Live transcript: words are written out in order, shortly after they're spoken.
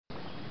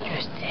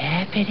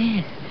tap it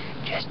in.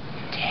 Just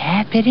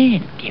tap it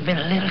in. Give it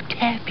a little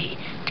tappy.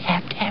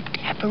 Tap, tap,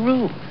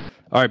 tap-a-roo.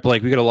 All right,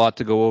 Blake, we got a lot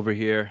to go over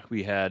here.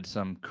 We had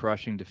some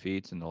crushing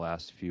defeats in the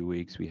last few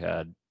weeks. We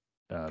had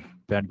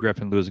Ben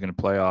Griffin losing in a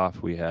playoff.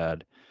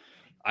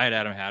 I had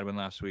Adam Hadwin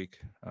last week.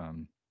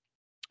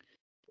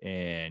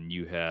 And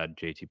you had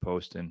JT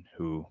Poston,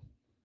 who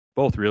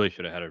both really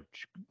should have had a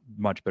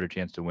much better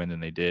chance to win than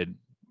they did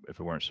if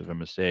it weren't for some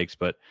mistakes.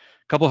 But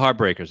a couple of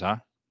heartbreakers, huh?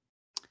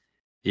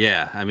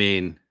 Yeah, I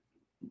mean,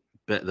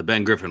 the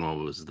Ben Griffin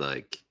one was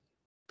like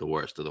the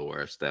worst of the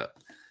worst. I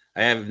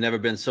have never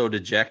been so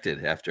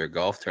dejected after a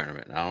golf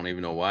tournament. I don't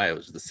even know why. It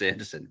was the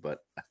Sanderson, but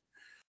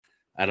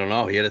I don't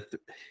know. He had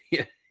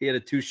a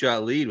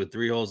 2-shot lead with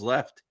 3 holes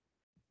left.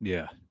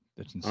 Yeah,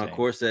 that's insane. On a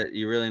course that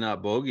you're really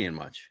not bogeying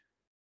much.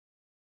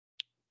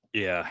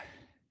 Yeah.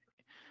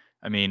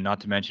 I mean, not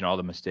to mention all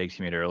the mistakes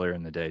he made earlier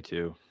in the day,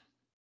 too.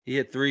 He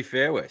hit 3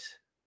 fairways.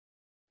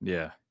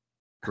 Yeah.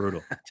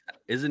 Brutal.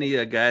 Isn't he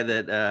a guy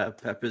that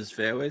peppers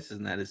fairways?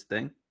 Isn't that his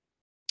thing?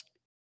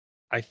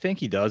 I think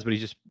he does, but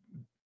he's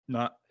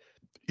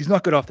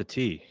not good off the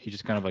tee. He's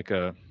just kind of like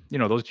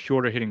those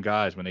shorter hitting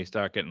guys, when they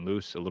start getting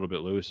a little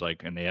bit loose,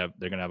 and they're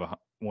going to have a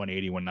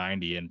 180,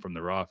 190 in from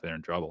the rough, they're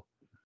in trouble.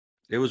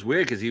 It was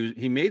weird because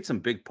he made some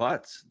big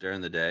putts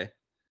during the day.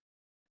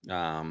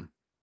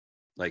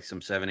 Like some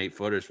 7-8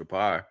 footers for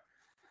par.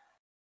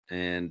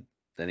 And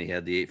then he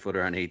had the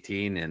 8-footer on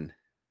 18, and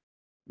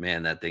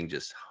man, that thing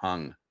just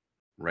hung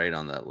right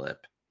on that lip.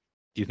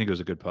 Do you think it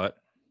was a good putt?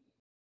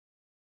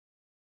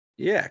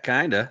 Yeah,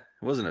 kind of.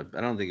 I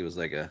don't think it was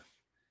like a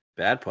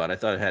bad putt. I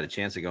thought it had a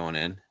chance of going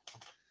in.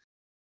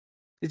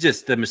 It's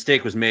just the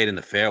mistake was made in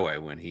the fairway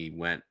when he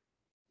went.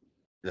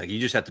 Like, you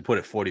just have to put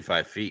it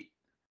 45 feet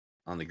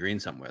on the green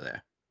somewhere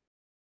there,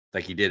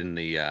 like he did in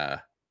the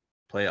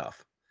playoff.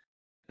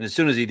 And as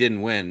soon as he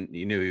didn't win,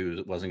 you knew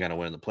he wasn't going to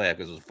win in the playoff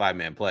because it was a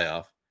 5-man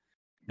playoff.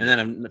 And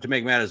then to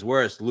make matters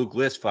worse, Luke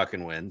List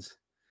fucking wins.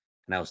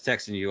 And I was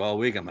texting you all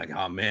week. I'm like,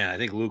 oh, man, I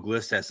think Luke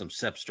List has some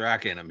Sepp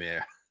Straka in him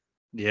here.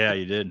 Yeah,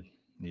 you did.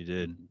 You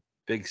did.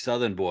 Big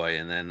Southern boy.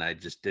 And then I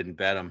just didn't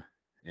bet him.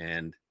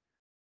 And,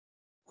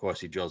 of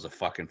course, he drills a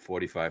fucking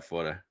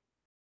 45-footer.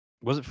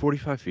 Was it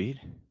 45 feet?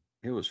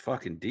 It was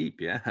fucking deep,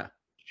 yeah.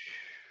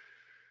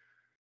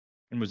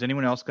 And was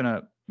anyone else going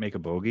to make a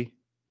bogey?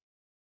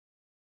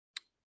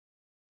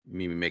 You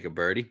mean make a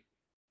birdie?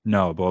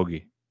 No, a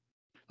bogey.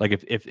 Like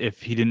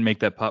if he didn't make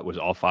that putt, was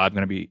all 5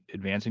 going to be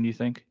advancing, do you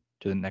think,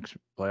 to the next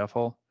playoff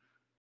hole?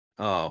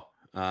 Oh,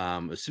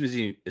 as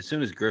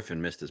soon as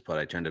Griffin missed his putt,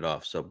 I turned it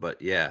off. So,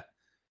 but yeah,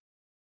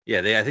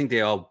 I think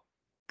they all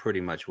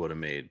pretty much would have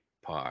made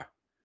par.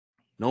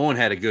 No one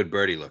had a good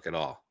birdie look at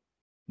all.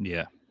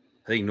 Yeah,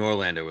 I think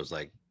Norlander was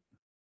like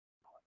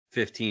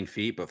 15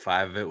 feet, but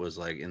 5 of it was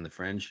like in the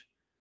fringe.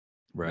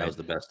 Right, that was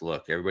the best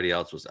look. Everybody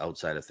else was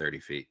outside of 30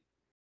 feet.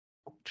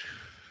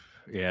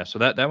 Yeah, so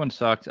that one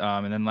sucked.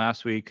 And then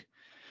last week,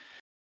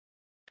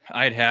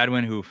 I had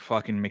Hadwin, who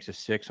fucking makes a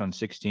 6 on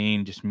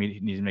 16. Just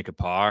needed to make a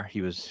par.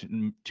 He was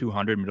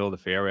 200 middle of the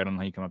fairway. I don't know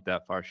how you come up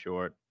that far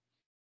short.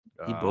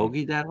 He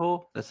bogeyed that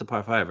hole? That's the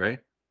par 5, right?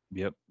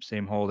 Yep,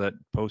 same hole that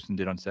Poston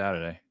did on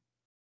Saturday.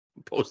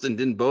 Poston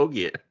didn't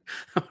bogey it.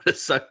 I would have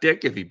sucked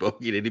dick if he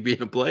bogeyed it. He'd be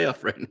in a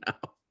playoff right now.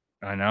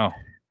 I know.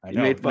 He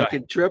made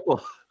fucking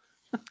triple.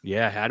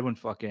 Yeah, Hadwin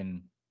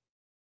fucking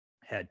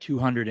had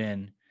 200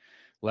 in,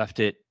 left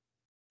it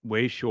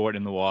way short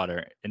in the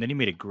water, and then he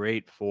made a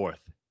great 4th,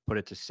 put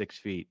it to 6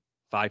 feet,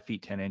 5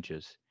 feet 10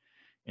 inches,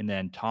 and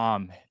then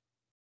Tom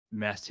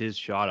messed his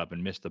shot up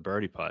and missed the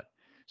birdie putt,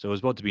 so it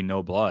was about to be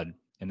no blood,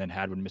 and then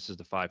Hadwin misses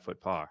the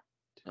 5-foot par.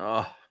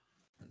 Oh,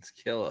 that's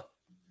killer.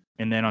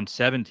 And then on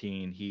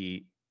 17,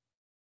 he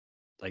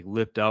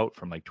lipped out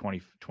from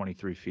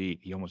 23 feet.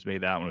 He almost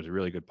made that one. It was a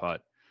really good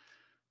putt.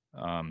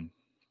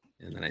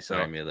 And then I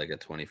saw him, he had like a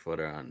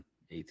 20-footer on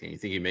 18. You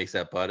think he makes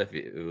that putt if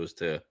it was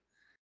to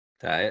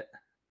tie it?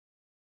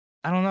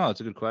 I don't know.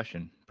 It's a good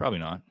question. Probably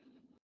not.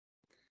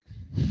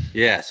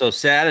 Yeah. So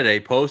Saturday,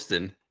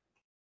 Poston,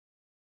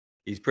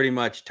 he's pretty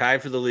much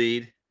tied for the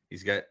lead.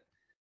 He's got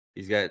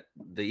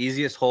the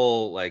easiest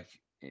hole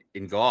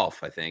in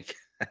golf, I think.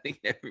 I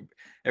think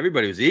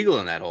everybody was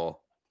eagling that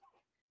hole.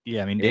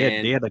 Yeah, I mean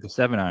they had like a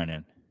 7-iron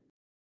in.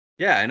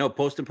 Yeah, I know.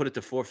 Poston put it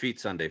to 4 feet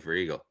Sunday for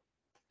eagle.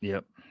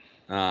 Yep.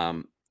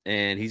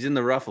 And he's in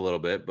the rough a little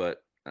bit,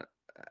 but I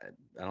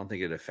don't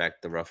think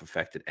the rough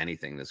affected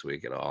anything this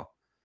week at all.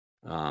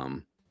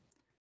 And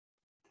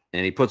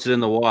he puts it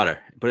in the water,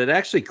 but it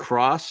actually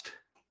crossed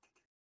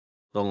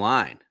the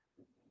line.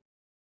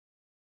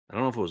 I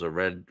don't know if it was a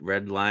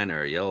red line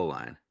or a yellow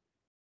line.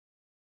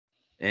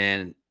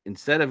 And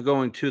instead of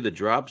going to the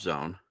drop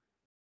zone,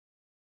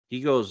 he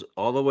goes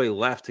all the way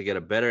left to get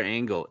a better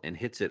angle and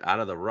hits it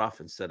out of the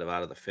rough instead of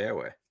out of the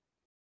fairway.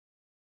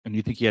 And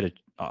you think he had an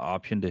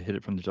option to hit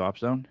it from the drop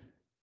zone?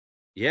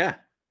 Yeah,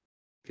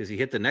 because he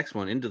hit the next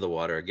one into the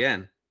water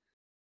again,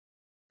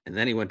 and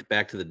then he went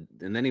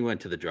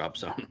to the drop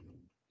zone.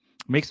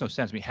 Makes no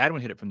sense. I mean,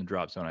 Hadwin hit it from the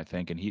drop zone, I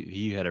think, and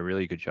he had a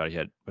really good shot. He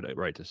had put it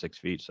right to 6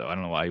 feet, so I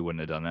don't know why he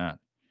wouldn't have done that.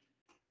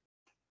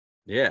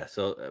 Yeah,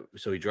 so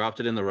he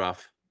dropped it in the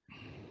rough,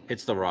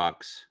 hits the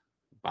rocks,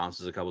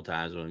 bounces a couple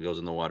times when it goes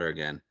in the water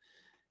again,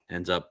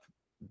 ends up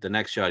the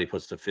next shot he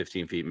puts to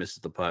 15 feet, misses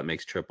the putt,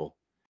 makes triple,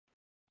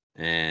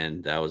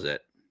 and that was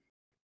it.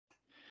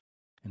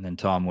 And then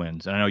Tom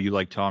wins. And I know you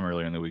liked Tom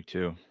earlier in the week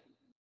too.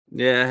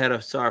 Yeah, I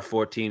saw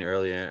 14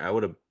 earlier. I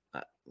would have,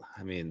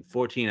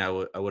 14 I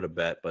would have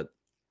bet, but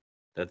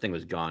that thing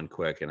was gone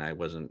quick, and I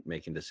wasn't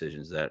making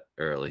decisions that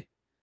early.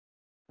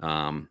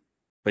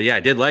 But yeah,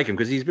 I did like him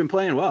because he's been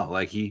playing well.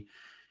 Like he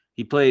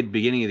played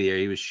beginning of the year,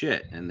 he was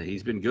shit, and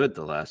he's been good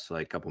the last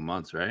like couple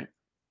months, right?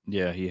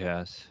 Yeah, he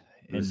has.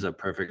 This is a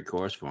perfect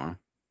course for him.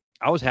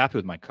 I was happy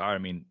with my card. I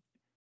mean,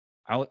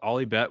 all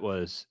he bet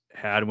was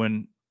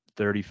Hadwin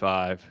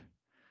 35,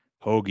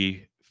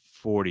 Hoagie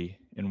 40,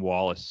 and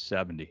Wallace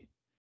 70.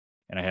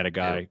 And I had a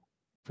guy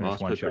finish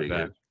one shot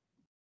back. Good.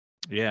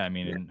 Yeah, I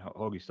mean, and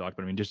Hoagie sucked,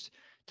 but I mean, just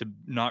to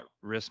not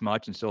risk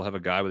much and still have a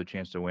guy with a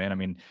chance to win. I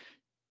mean,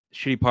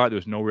 shitty part, there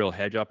was no real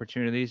hedge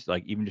opportunities,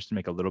 like even just to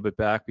make a little bit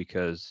back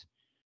because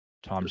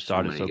Tom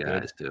started so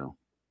good. Too.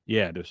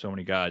 Yeah, there's so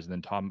many guys. And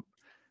then Tom,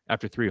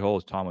 after 3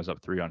 holes, Tom was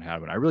up 3 on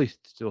Hadwin. I really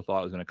still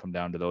thought it was going to come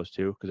down to those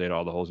two because they had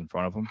all the holes in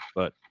front of them.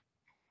 But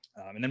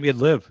and then we had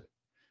Liv.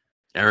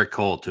 Eric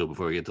Cole too.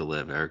 Before we get to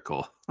Liv, Eric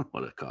Cole,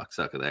 what a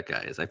cocksucker that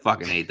guy is. I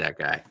fucking hate that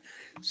guy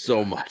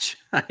so much.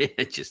 I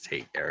just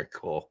hate Eric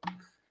Cole.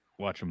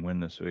 Watch him win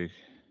this week.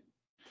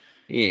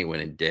 He ain't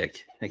winning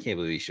dick. I can't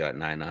believe he shot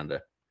 9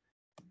 under.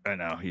 I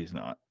know he's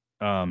not.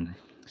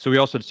 So we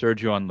also had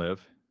Sergio on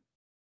Liv.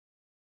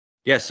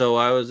 Yeah, so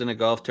I was in a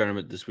golf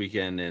tournament this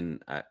weekend,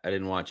 and I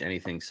didn't watch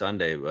anything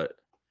Sunday, but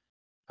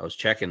I was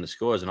checking the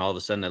scores, and all of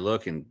a sudden I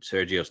look, and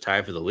Sergio's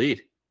tied for the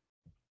lead.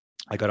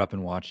 I got up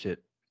and watched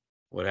it.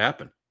 What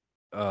happened?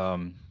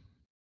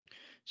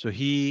 So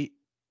it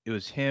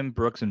was him,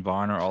 Brooks, and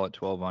Varner all at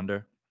 12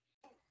 under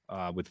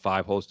with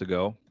 5 holes to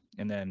go.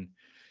 And then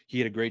he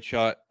had a great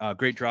shot,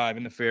 great drive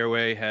in the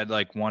fairway, had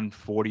like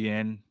 140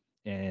 in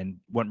and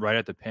went right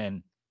at the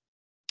pin.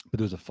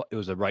 But it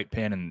was a right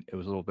pin, and it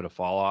was a little bit of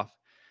fall off.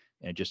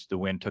 And just the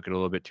wind took it a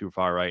little bit too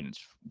far right and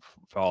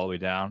fell all the way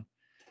down.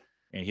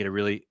 And he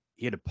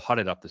had to putt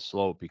it up the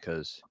slope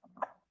because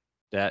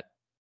that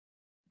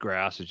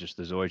grass is just,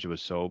 the zoysia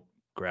was so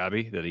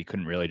grabby that he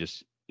couldn't really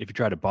just, if he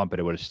tried to bump it,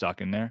 it would have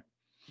stuck in there.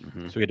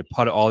 Mm-hmm. So he had to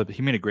putt it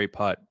he made a great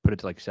putt, put it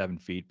to like 7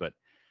 feet, but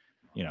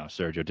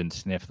Sergio didn't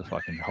sniff the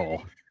fucking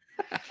hole.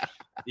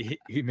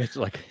 he missed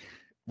like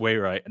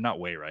not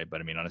way right,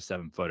 but I mean on a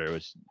 7-footer,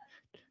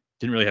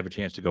 didn't really have a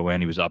chance to go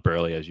in. He was up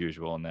early as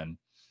usual, and then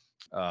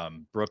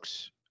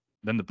Brooks,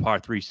 then the par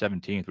 3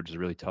 17th, which is a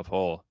really tough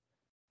hole.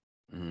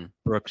 Mm-hmm.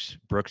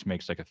 Brooks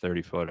makes like a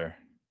 30-footer,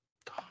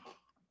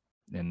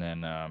 and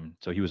then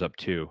so he was up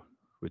 2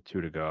 with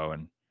 2 to go,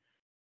 and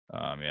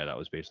that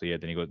was basically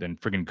it. Then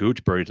friggin'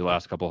 Gooch birdied the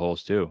last couple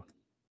holes too.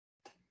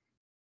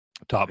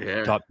 Top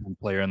 10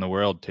 player in the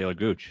world, Taylor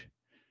Gooch.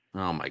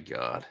 Oh my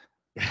god,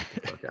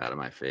 fuck out of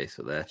my face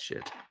with that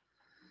shit.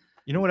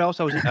 You know what else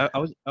I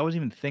was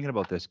even thinking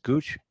about this.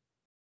 Gooch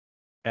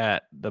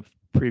at the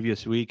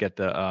previous week at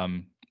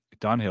the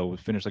Dunhill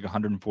finished like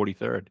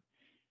 143rd.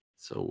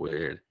 So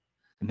weird.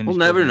 We'll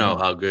never know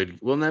how good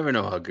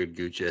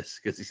Gooch is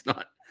because he's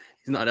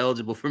not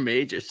eligible for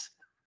majors.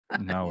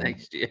 No.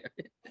 Next year.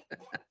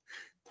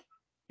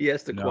 He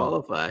has to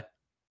qualify.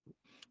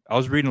 I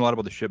was reading a lot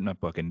about the Shipnut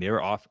book, and they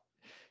were off.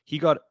 He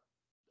got a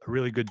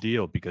really good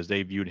deal because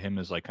they viewed him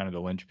as like kind of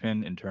the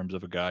linchpin in terms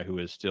of a guy who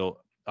is still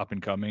up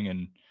and coming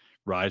and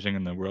rising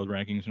in the world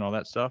rankings and all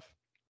that stuff.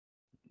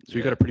 So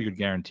he got a pretty good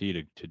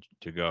guarantee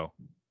to go.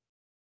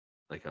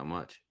 Like how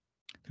much?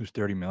 It was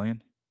 $30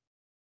 million.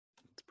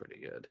 That's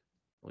pretty good.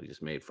 Well, he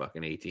just made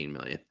fucking $18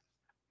 million.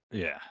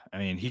 Yeah, I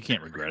mean he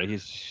can't regret it.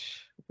 He's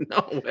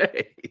no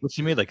way. What's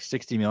he made, like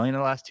 $60 million in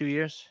the last 2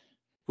 years?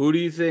 Who do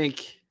you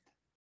think?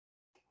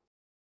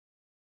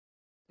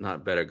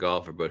 Not better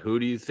golfer, but who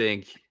do you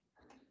think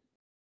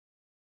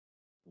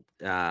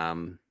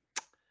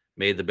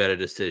made the better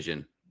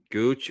decision,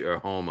 Gooch or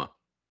Homa?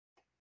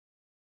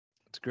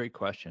 It's a great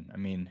question. I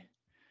mean,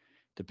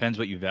 depends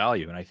what you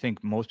value, and I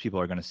think most people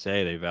are going to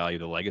say they value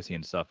the legacy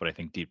and stuff, but I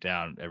think deep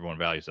down everyone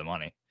values the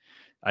money.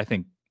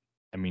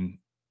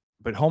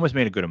 But Homa's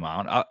made a good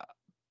amount.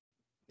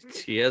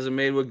 He hasn't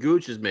made what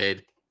Gooch has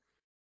made.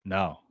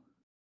 No,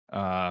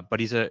 but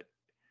he's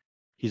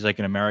like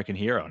an American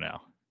hero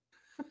now.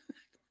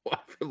 Why,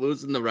 for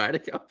losing the Ryder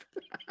Cup?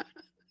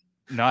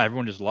 No,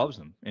 everyone just loves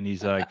him, and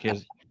he's like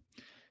his.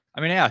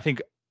 I mean, yeah, I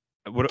think.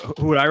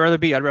 Who would I rather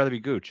be? I'd rather be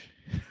Gooch.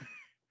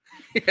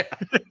 Yeah.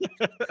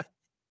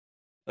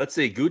 Let's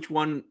see. Gooch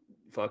won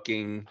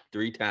fucking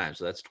 3 times,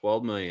 so that's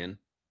 12 million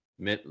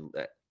minimum.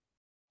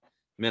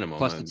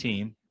 Plus the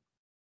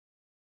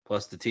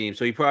team.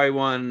 So he probably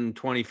won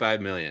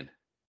 25 million.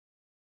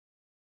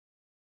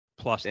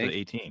 Plus the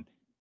 18.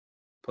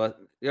 Plus,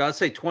 let's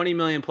say 20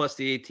 million plus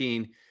the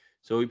 18.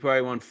 So he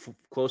probably won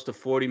close to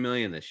 40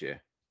 million this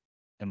year.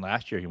 And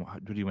last year,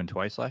 did he win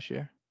twice last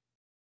year?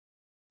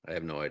 I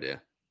have no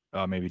idea.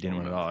 Oh, maybe he didn't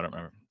win at all. I don't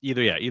remember.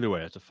 Either way,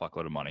 that's a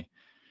fuckload of money.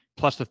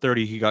 Plus the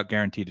 30 he got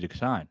guaranteed to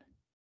sign.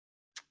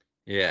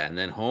 Yeah, and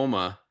then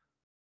Homa.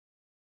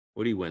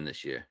 What did he win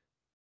this year?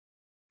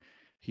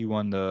 He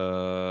won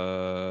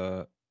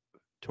the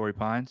Torrey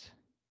Pines.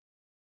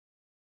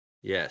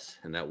 Yes,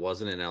 and that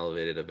wasn't an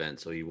elevated event,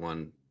 so he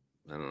won,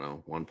 I don't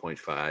know,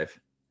 1.5. Did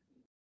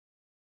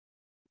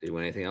he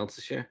win anything else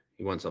this year?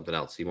 He won something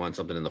else. He won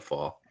something in the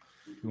fall.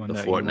 He won The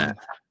that. Fortinet.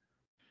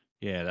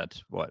 Yeah,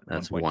 that's what.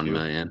 That's 1.2. 1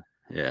 million.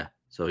 Yeah.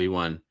 So he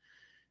won.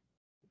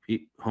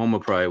 Homa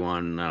probably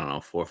won, I don't know,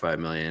 4 or 5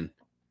 million.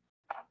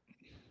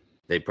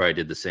 They probably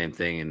did the same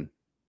thing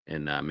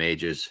in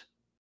majors.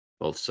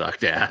 Both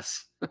sucked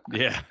ass.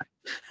 Yeah.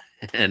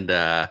 And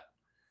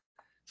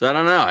so I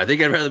don't know. I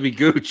think I'd rather be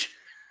Gooch.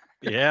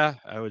 Yeah,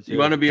 I would say. You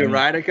want to be a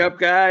Ryder Cup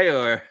guy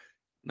or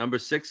number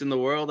 6 in the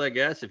world, I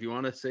guess, if you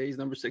want to say he's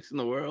number 6 in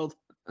the world.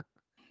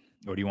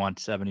 Or do you want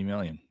 70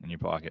 million in your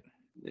pocket?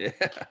 Yeah.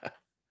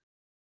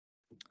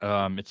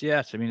 It's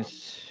yes. I mean,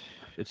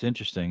 it's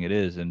interesting. It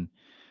is, and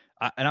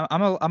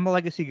I'm a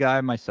legacy guy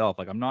myself.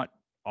 Like I'm not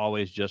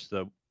always just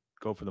the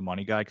go for the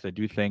money guy because I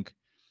do think,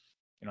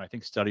 I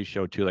think studies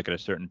show too. Like at a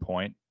certain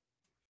point,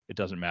 it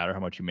doesn't matter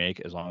how much you make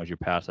as long as you're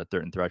past that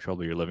certain threshold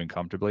where you're living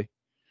comfortably.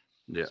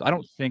 Yeah. So I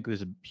don't think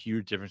there's a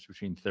huge difference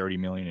between 30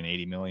 million and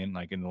 80 million,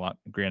 like in the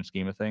grand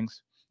scheme of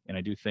things. And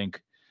I do think,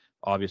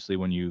 obviously,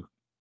 when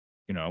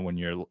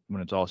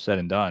it's all said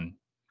and done,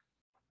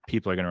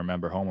 people are going to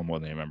remember Homer more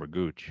than they remember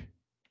Gooch.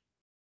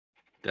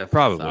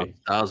 Definitely. Probably.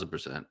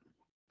 1,000%.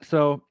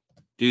 So,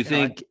 do you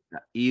think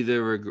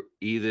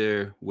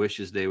either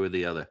wishes they were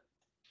the other?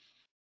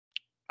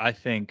 I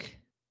think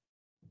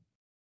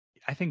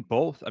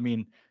both. I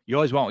mean, you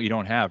always want what you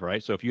don't have,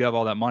 right? So if you have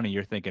all that money,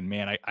 you're thinking,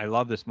 man, I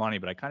love this money,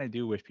 but I kind of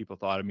do wish people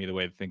thought of me the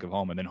way they think of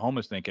home. And then home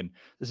is thinking,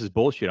 this is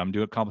bullshit. I'm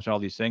accomplishing all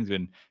these things,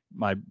 and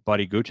my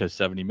buddy Gooch has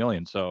 70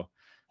 million. So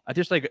I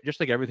just like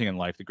everything in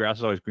life, the grass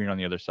is always green on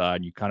the other side.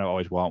 And you kind of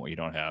always want what you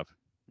don't have.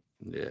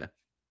 Yeah.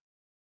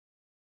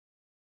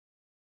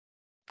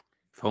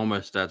 If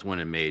Homer starts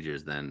winning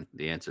majors, then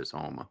the answer is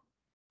Homer.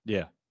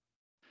 Yeah.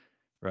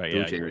 Right.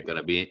 Gooch Yeah.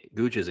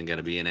 Gooch isn't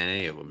gonna be in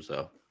any of them,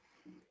 so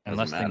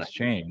Unless things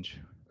change.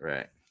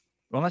 Right.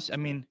 Well,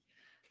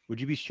 would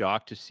you be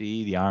shocked to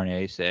see the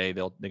RNA say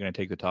they're going to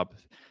take the top?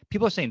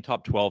 People are saying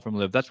top 12 from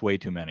Live. That's way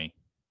too many.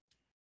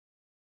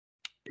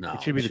 No,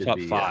 it should be the top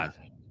 5.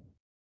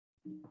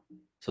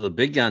 So the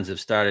big guns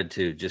have started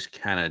to just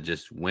kind of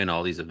win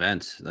all these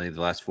events. Like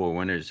the last 4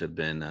 winners have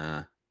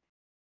been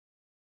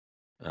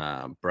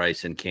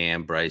Bryson,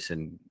 Cam,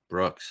 Bryson,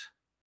 Brooks.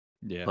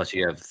 Yeah. Plus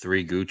you have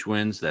 3 Gooch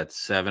wins. That's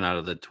 7 out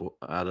of the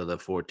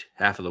 4.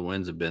 Half of the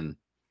wins have been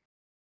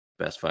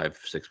best 5,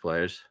 6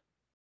 players.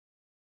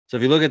 So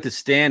if you look at the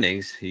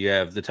standings, you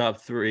have the top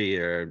 3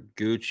 are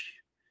Gooch,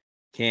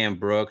 Cam,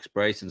 Brooks,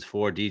 Bryson's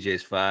 4,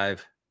 DJ's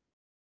 5,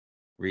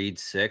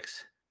 Reed's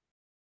 6.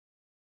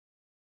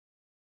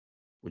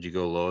 Would you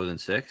go lower than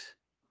 6?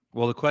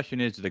 Well, the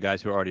question is, do the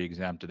guys who are already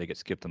exempt, do they get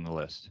skipped on the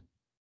list?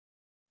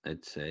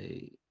 I'd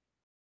say.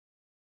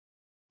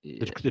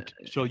 Yeah.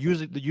 So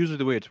usually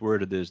the way it's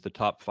worded is the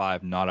top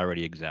 5 not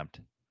already exempt.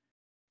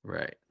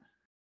 Right.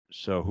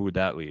 So who would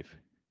that leave?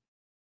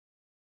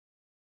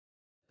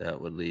 That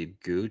would leave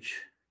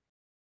Gooch.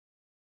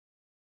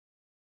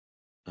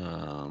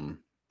 Well,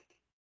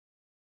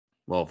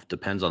 it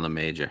depends on the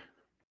major.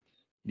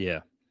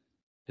 Yeah.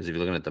 Because if you're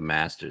looking at the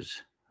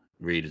Masters,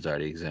 Reed is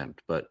already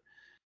exempt. But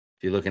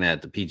if you're looking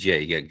at the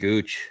PGA, you get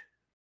Gooch,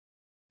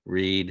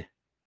 Reed,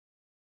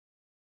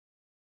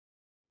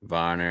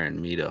 Varner, and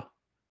Mito.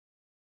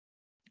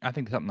 I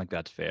think something like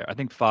that's fair. I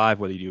think 5,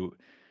 whether you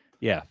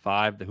do,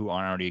 5 who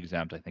aren't already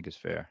exempt, I think is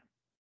fair.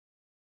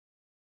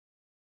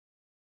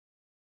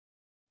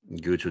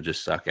 Gooch would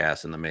just suck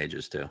ass in the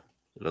majors too.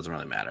 It doesn't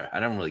really matter.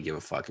 I don't really give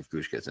a fuck if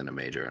Gooch gets in a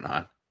major or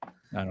not.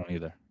 I don't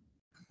either.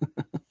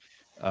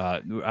 I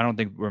don't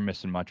think we're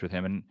missing much with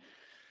him. And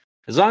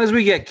as long as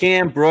we get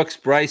Cam, Brooks,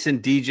 Bryson,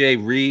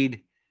 DJ,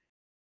 Reed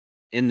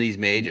in these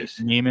majors.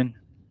 Neiman,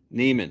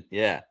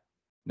 yeah.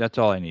 That's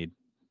all I need.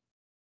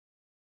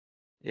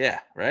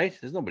 Yeah, right?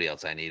 There's nobody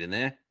else I need in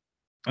there.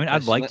 I mean,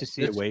 I'd like to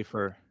see a way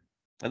for.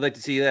 I'd like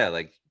to see that,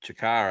 like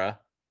Chikara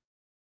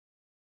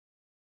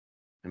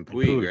and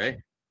Puig, right?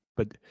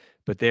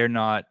 But they're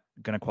not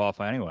going to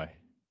qualify anyway.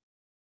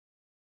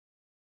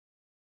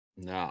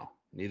 No,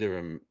 neither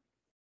of them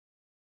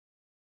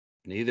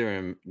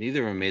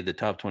made the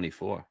top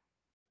 24.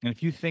 And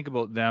if you think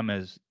about them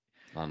as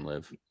on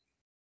Live,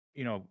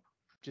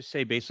 just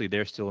say basically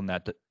they're still in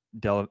that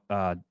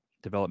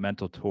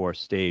developmental tour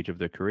stage of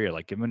their career.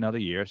 Like give them another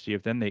year, see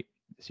if they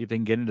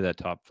can get into that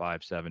top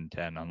 5, 7,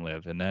 10 on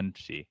Live, and then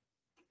see.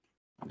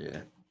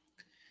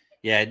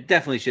 Yeah, it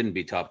definitely shouldn't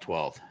be top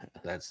 12.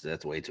 That's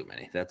way too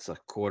many. That's a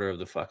quarter of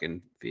the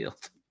fucking field.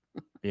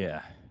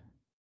 Yeah.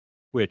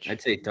 Which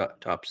I'd say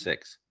top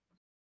 6.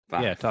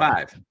 5. Yeah,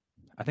 5.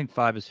 I think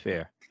 5 is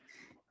fair.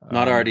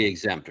 Not already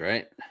exempt,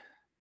 right?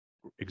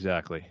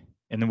 Exactly.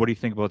 And then what do you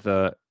think about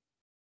the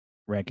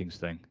rankings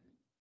thing?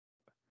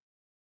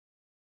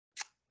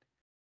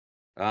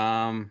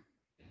 A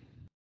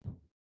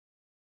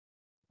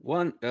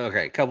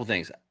couple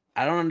things.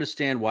 I don't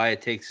understand why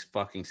it takes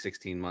fucking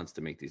 16 months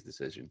to make these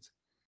decisions.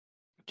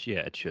 Yeah,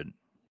 it should.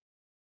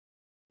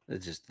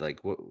 It's just like,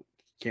 what?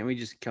 Can't we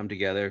just come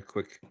together,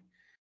 quick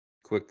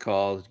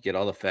call, get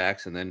all the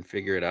facts, and then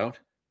figure it out?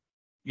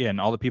 Yeah,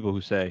 and all the people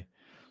who say,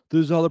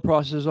 this is how the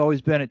process has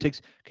always been. It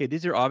takes, okay,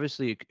 these are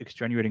obviously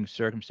extenuating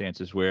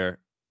circumstances where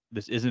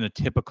this isn't a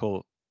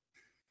typical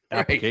Right.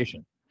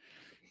 application.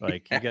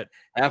 Like you get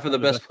half of some the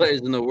best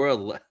players in the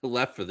world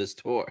left for this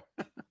tour.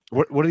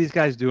 What are these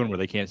guys doing where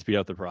they can't speed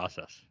up the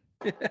process?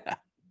 Yeah.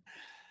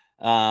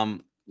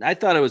 I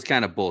thought it was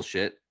kind of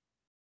bullshit.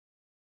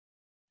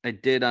 I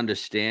did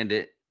understand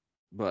it,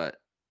 but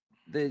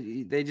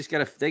they just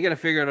gotta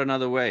figure out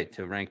another way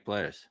to rank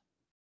players.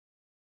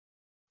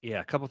 Yeah,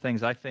 a couple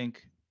things. I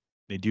think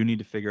they do need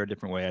to figure a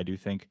different way. I do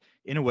think,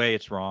 in a way,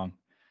 it's wrong.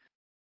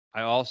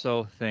 I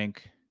also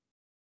think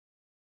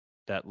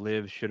that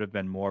Liv should have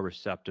been more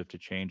receptive to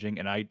changing.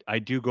 And I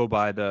do go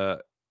by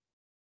the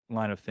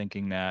line of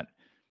thinking that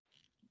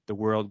the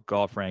world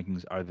golf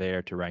rankings are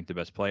there to rank the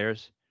best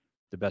players.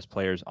 The best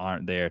players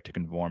aren't there to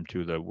conform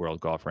to the world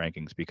golf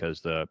rankings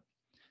because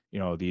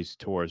these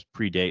tours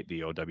predate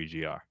the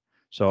OWGR.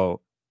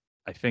 So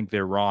I think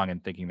they're wrong in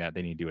thinking that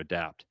they need to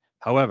adapt.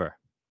 However,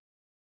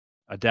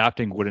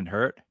 adapting wouldn't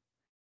hurt.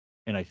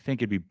 And I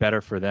think it'd be better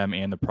for them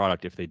and the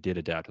product if they did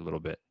adapt a little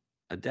bit.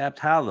 Adapt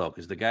how though?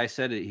 Because the guy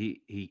said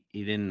he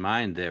didn't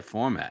mind their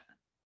format.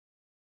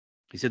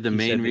 He said the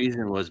main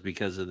reason was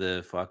because of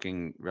the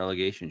fucking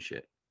relegation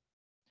shit.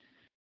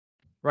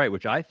 Right,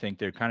 which I think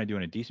they're kind of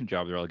doing a decent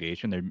job of the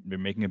relegation. They're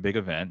making a big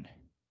event.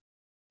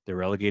 They're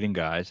relegating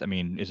guys. I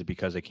mean, is it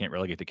because they can't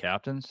relegate the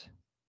captains?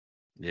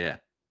 Yeah,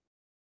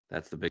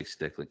 that's the big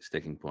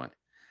sticking point.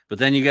 But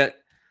then you got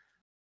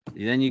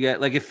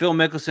like if Phil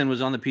Mickelson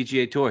was on the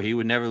PGA Tour, he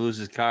would never lose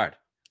his card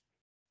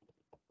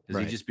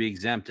because he'd just be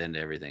exempt and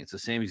everything. It's the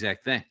same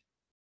exact thing.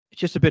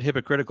 It's just a bit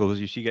hypocritical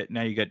because you got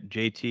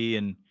JT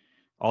and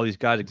all these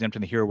guys exempt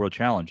in the Hero World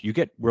Challenge. You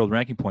get world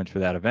ranking points for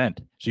that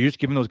event, so you're just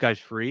giving those guys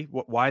free.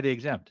 Why are they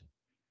exempt?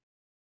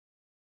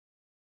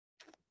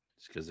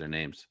 It's because they're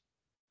names.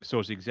 So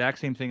it's the exact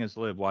same thing as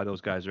Liv. Why those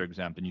guys are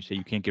exempt, and you say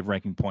you can't give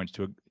ranking points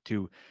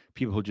to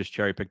people who just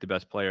cherry pick the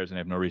best players and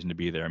have no reason to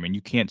be there. I mean,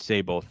 you can't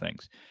say both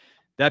things.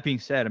 That being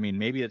said, I mean,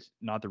 maybe it's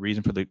not the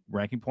reason for the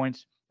ranking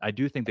points. I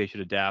do think they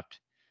should adapt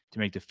to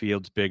make the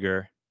fields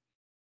bigger.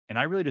 And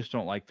I really just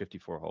don't like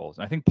 54 holes.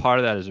 And I think part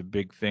of that is a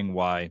big thing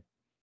why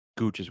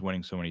Gooch is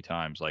winning so many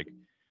times. Like,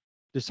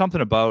 there's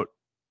something about,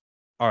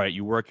 all right,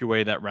 you work your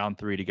way that round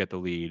 3 to get the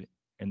lead,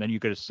 and then you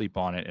get to sleep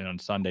on it. And on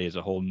Sunday is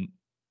a whole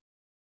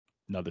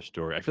another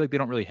story. I feel like they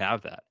don't really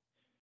have that.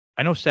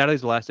 I know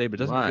Saturday's the last day, but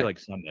it doesn't feel like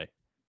Sunday.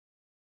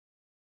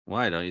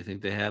 Why don't you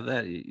think they have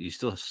that? You're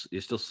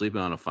still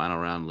sleeping on a final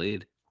round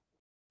lead.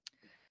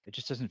 It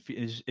just doesn't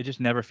feel. It just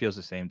never feels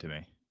the same to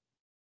me.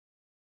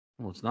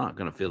 Well, it's not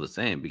going to feel the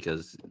same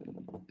because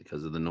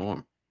of the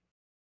norm.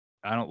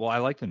 I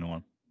like the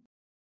norm.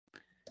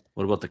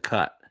 What about the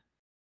cut?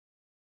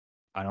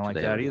 I don't like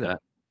that either.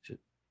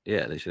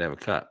 Yeah, they should have a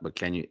cut. But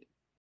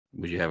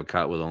would you have a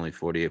cut with only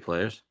 48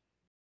 players?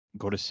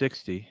 Go to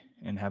 60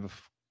 and have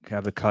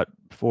the cut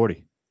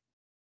 40.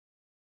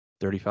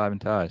 35 in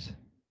ties.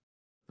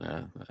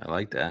 Yeah, I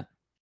like that.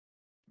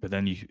 But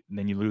then you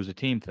lose a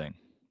team thing.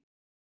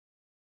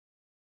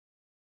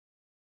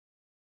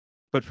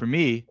 But for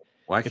me,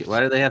 why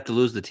do they have to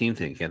lose the team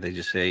thing? Can't they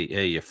just say,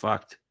 "Hey, you're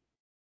fucked"?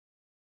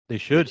 They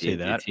should say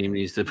that. Your team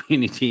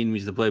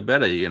needs to play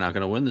better. You're not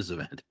going to win this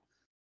event.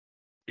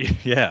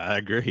 Yeah, I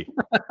agree.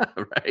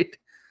 Right.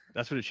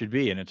 That's what it should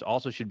be, and it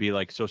also should be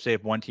like, so say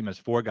if one team has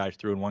 4 guys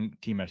through and one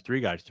team has 3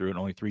 guys through, and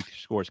only 3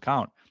 scores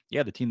count.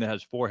 Yeah, the team that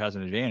has 4 has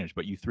an advantage,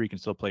 but you 3 can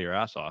still play your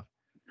ass off.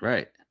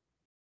 Right.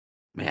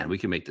 Man, we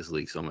can make this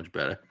league so much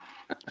better.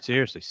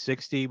 Seriously,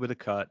 60 with a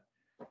cut.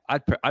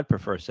 I'd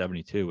prefer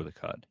 72 with a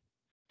cut,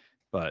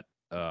 but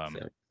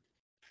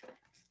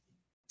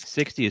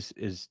 60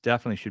 is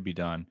definitely should be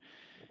done.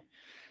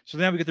 So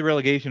then we get the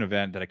relegation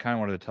event that I kind of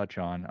wanted to touch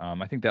on.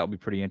 I think that will be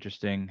pretty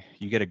interesting.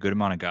 You get a good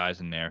amount of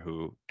guys in there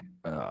who,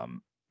 I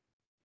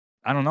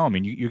don't know. I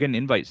mean, you're getting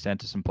invites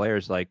sent to some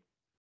players like,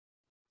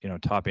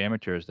 top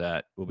amateurs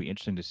that will be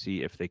interesting to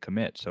see if they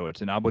commit. So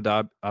it's in Abu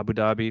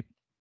Dhabi,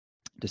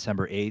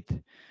 December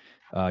 8th.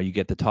 You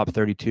get the top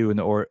 32 in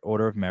the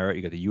order of merit.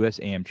 You got the U.S.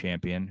 AM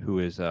champion, who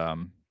is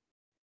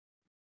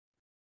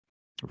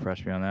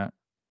refresh me on that.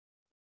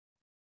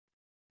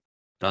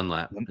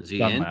 Dunlap. Is he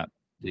Dunlap.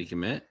 In? Did he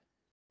commit?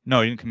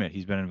 No, he didn't commit.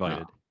 He's been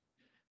invited.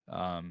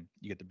 Oh.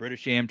 You get the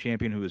British AM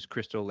champion, who is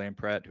Crystal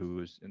Lampret,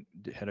 who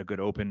had a good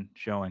Open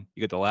showing.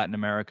 You get the Latin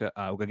America,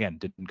 again,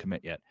 didn't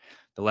commit yet.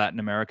 The Latin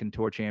American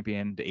Tour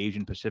champion, the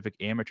Asian Pacific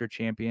Amateur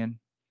champion,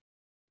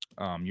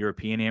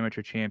 European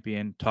Amateur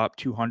champion, top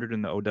 200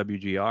 in the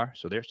OWGR.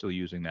 So they're still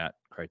using that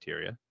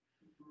criteria.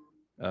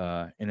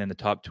 And then the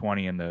top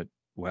 20 in the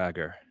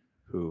WAGR,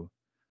 who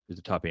is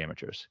the top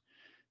amateurs.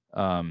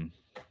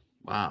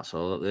 Wow.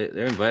 So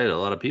they're invited a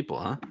lot of people,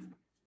 huh?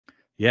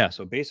 Yeah.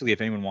 So basically,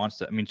 if anyone wants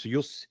to, I mean, so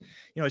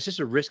it's just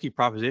a risky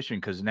proposition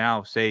because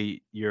now,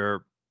 say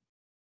you're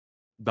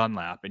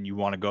Dunlap and you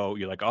want to go,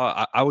 you're like,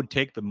 oh, I would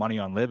take the money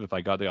on Live if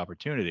I got the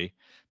opportunity.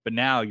 But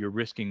now you're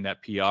risking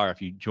that PR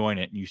if you join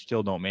it and you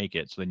still don't make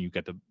it. So then you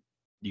get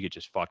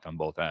just fucked on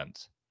both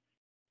ends.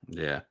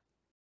 Yeah.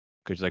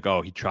 Because like,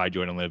 oh, he tried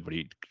joining Live, but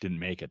he didn't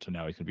make it. So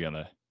now he's going to be on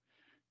the.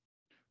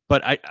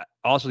 But I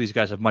also, these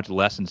guys have much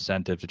less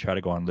incentive to try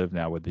to go on Live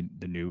now with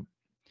the new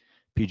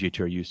PGA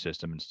Tour youth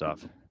system and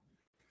stuff,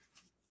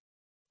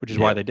 which is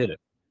why they did it.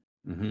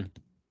 Mm-hmm.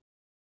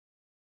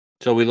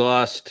 So we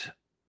lost.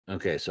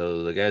 Okay,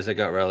 so the guys that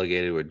got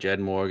relegated were Jed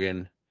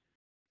Morgan,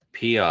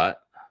 Piot,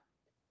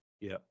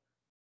 Yep.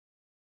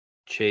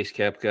 Chase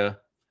Koepka,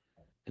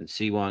 and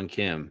Siwon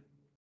Kim.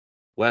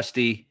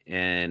 Westy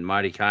and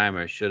Marty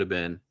Keimer should have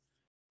been,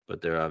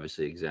 but they're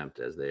obviously exempt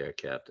as they are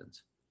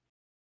captains.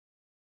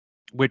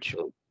 Which,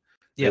 So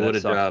yeah, they would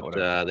have sucks,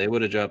 dropped. They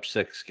would have dropped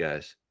 6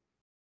 guys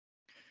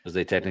because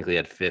they technically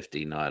had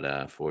 50,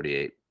 not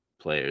 48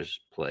 players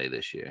play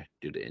this year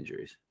due to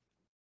injuries.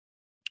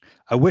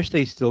 I wish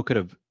they still could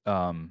have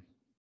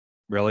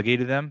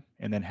relegated them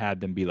and then had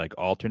them be like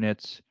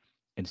alternates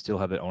and still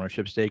have an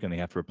ownership stake, and they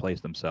have to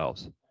replace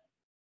themselves.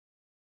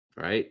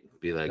 Right?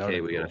 Be like, That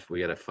hey, would've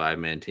we been got a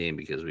 5-man team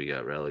because we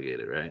got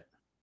relegated, right?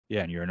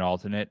 Yeah, and you're an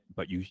alternate,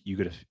 but you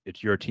could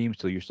it's your team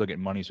still. You're still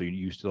getting money, so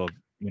you still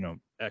have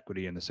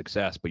equity in the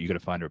success, but you got to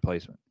find a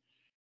replacement.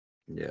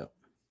 Yeah.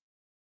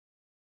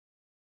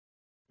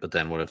 But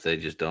then what if they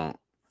just don't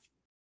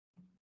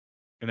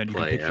And then you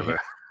play can picture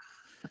ever?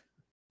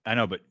 I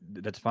know, but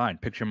that's fine.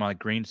 Picture him on like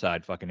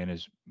Greenside, fucking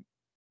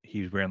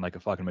he's wearing like a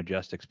fucking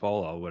Majestics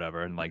polo or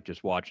whatever, and like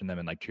just watching them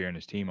and like cheering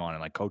his team on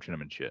and like coaching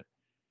them and shit.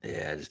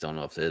 Yeah, I just don't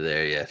know if they're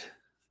there yet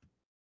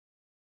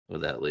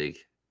with that league.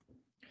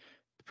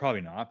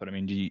 Probably not, but I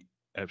mean,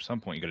 at some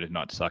point you got to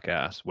not suck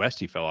ass.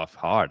 Westy fell off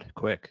hard,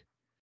 quick.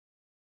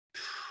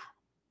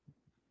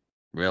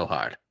 Real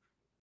hard.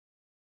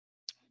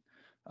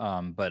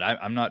 But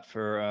I'm not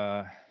for.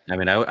 I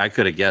mean, I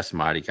could have guessed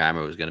Marty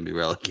Keimer was going to be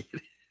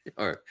relegated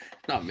or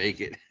not make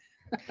it.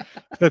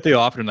 That they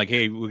offered him like,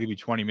 hey, we'll give you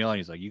 20 million.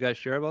 He's like, you guys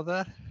sure about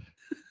that?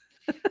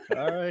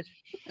 All right,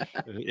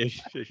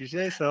 if you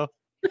say so.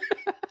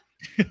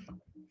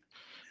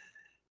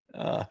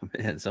 Oh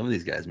man, some of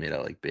these guys made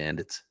out like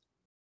bandits.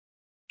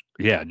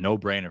 Yeah, no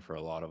brainer for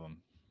a lot of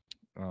them.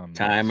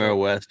 Keimer,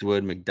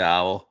 Westwood,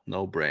 McDowell,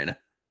 no brainer.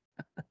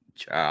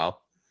 Charles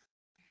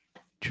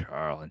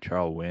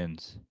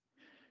wins.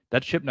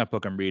 That Chipnut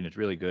book I'm reading is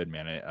really good,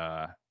 man.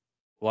 A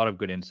lot of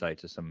good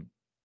insights to some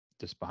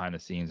just behind the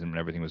scenes and when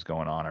everything was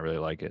going on. I really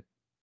like it.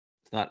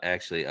 It's not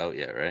actually out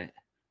yet, right?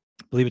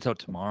 I believe it's out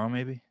tomorrow,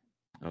 maybe.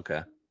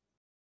 Okay.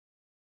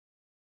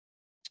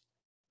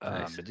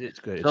 Nice. But it's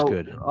good. So, It's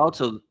good.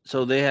 Also,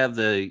 so they have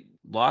the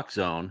lock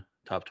zone,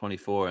 top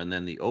 24, and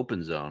then the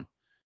open zone.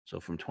 So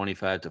from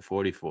 25 to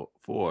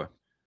 44,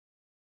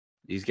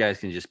 these guys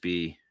can just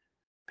be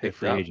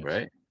picked up, agents.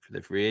 right? For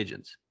the free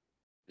agents.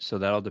 So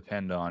that'll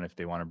depend on if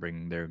they want to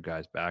bring their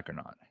guys back or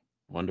not.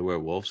 Wonder where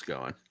Wolf's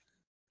going.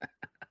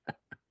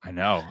 I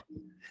know.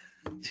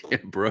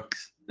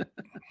 Brooks.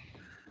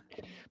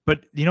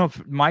 But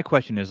my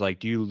question is like,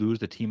 do you lose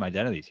the team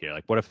identities here?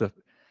 Like, what if it's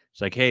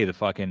like, hey, the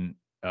fucking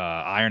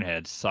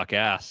Ironheads suck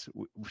ass.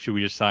 Should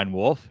we just sign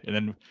Wolf and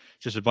then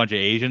just a bunch of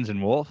Asians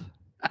and Wolf?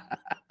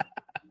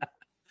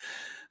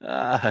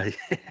 I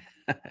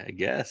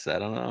guess I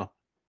don't know.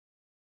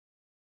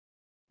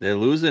 They're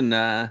losing.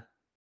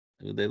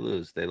 Who'd they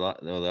lose? They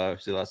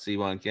obviously lost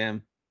Siwon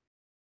Kim.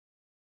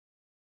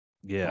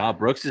 Yeah. Wow,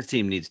 Brooks'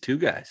 team needs 2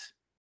 guys.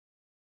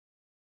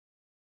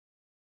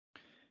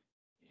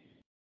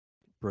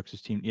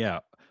 Brooks' team. Yeah.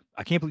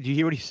 I can't believe. Do you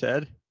hear what he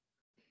said?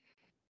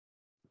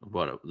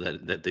 What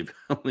that they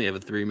only have a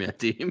 3-man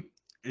team?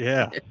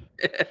 Yeah.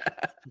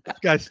 This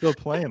guy's still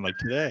playing like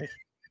today.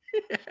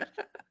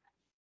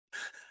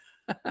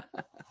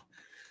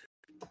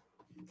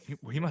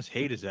 He must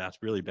hate his ass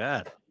really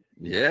bad.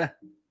 Yeah.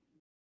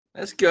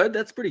 That's good.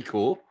 That's pretty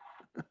cool.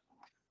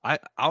 I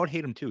would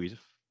hate him too. He's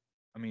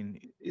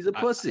a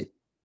pussy.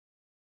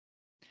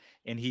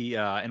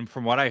 And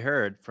from what I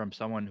heard from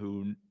someone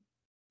who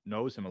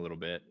knows him a little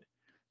bit,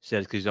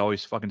 says because he's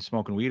always fucking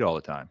smoking weed all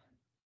the time.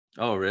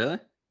 Oh, really?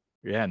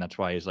 Yeah, and that's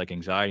why he's like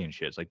anxiety and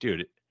shit. It's like,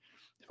 dude,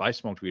 if I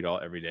smoked weed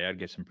every day, I'd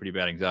get some pretty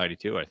bad anxiety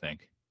too, I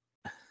think.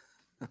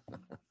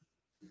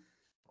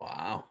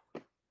 Wow.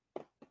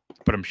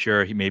 But I'm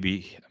sure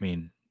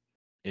it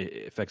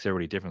affects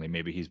everybody differently.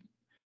 Maybe he's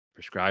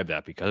prescribed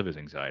that because of his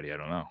anxiety. I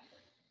don't know.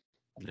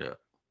 Yeah.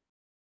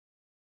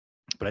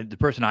 But the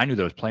person I knew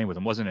that was playing with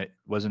him wasn't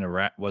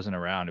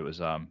around. It was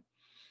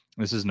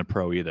this isn't a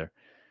pro either.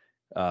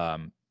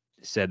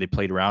 Said they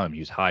played around him. He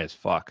was high as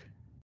fuck.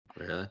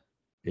 Really?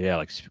 Yeah,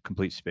 like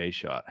complete space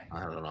shot.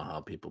 I don't know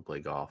how people play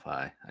golf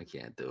high. I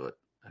can't do it.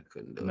 I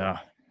couldn't do it. No.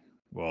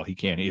 Well, he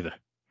can't either.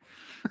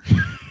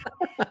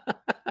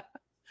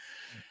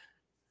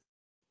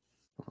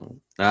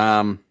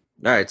 All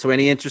right. So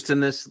any interest in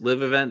this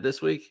live event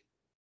this week?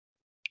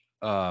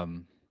 I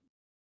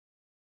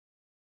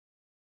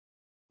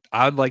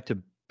would like to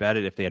bet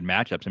it if they had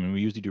matchups. I mean,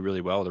 we usually do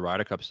really well with the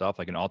Ryder Cup stuff,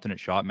 like an alternate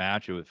shot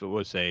match. If it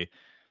was, say,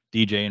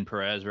 DJ and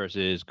Perez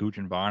versus Gooch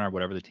and Varner,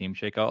 whatever the team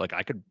shake out. Like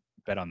I could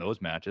bet on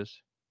those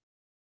matches.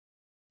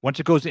 Once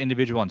it goes to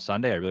individual on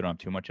Sunday, I really don't have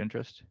too much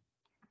interest.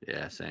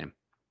 Yeah, same.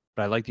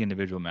 But I like the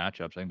individual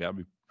matchups. I think that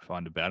would be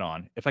fun to bet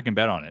on. If I can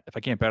bet on it. If I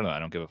can't bet on it, I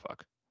don't give a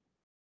fuck.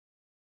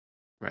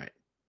 Right.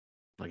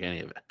 Like any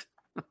event.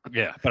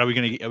 Yeah, but are we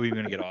gonna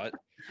get odds?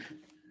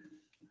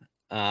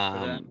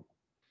 I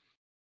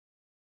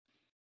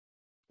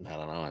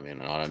don't know. I mean,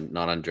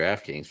 not on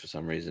DraftKings for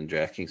some reason.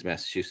 DraftKings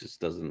Massachusetts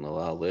doesn't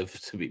allow live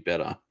to be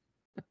bet on.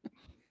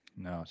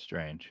 No, it's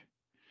strange.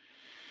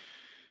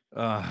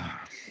 So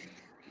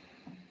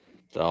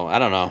I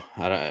don't know.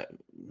 I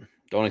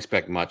don't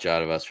expect much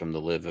out of us from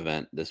the live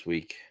event this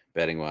week,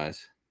 betting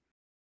wise.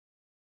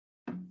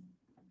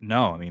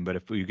 No, I mean, but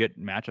if we get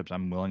matchups,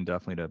 I'm willing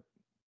definitely to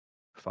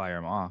fire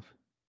them off.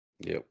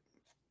 Yep.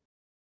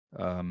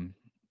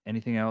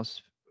 Anything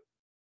else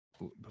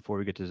before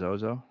we get to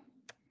ZOZO?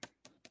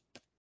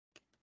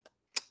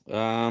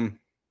 No,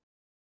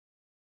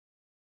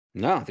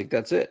 I think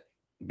that's it.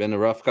 Been a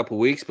rough couple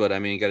weeks, but I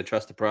mean, you got to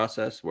trust the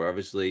process. We're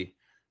obviously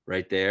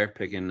right there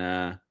picking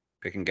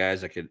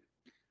guys that could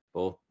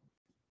all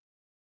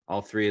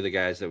three of the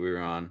guys that we were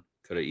on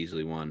could have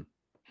easily won,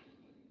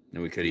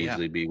 and we could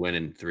easily be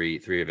winning three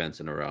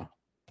events in a row.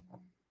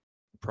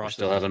 We're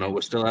still having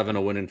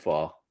a winning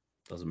fall.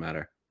 Doesn't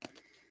matter.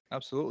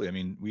 Absolutely. I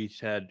mean, we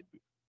had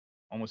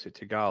almost hit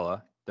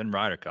Tagala, then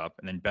Ryder Cup,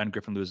 and then Ben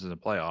Griffin loses in the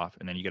playoff,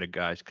 and then you get a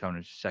guys coming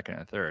in second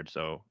and third.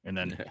 So, and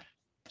then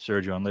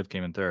Sergio and Liv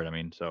came in third. I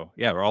mean, so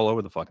yeah, we're all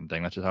over the fucking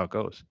thing. That's just how it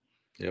goes.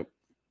 Yep.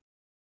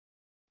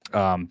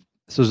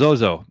 So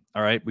ZOZO,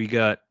 all right,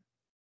 we're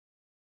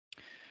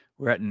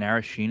at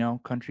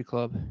Narashino Country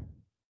Club,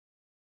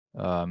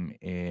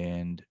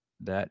 and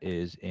that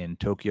is in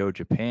Tokyo,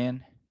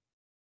 Japan.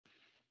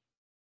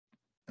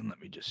 And let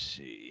me just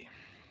see,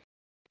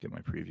 get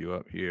my preview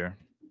up here.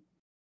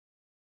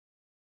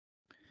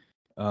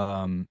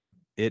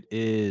 It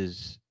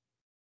is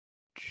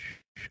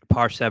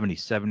par 70,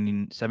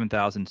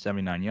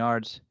 7,079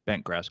 yards,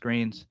 bent grass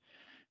greens.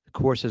 The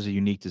course has a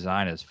unique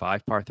design as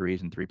 5 par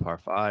 3s and 3 par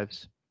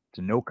 5s. It's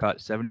a no-cut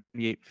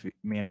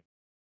 78-man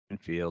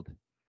field.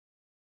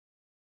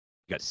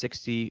 You got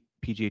 60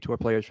 PGA Tour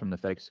players from the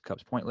FedEx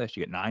Cup's point list.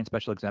 You get 9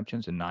 special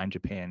exemptions and 9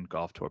 Japan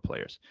Golf Tour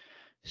players.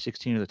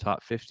 16 of the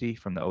top 50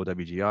 from the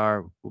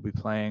OWGR will be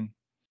playing.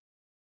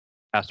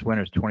 Past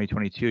winners,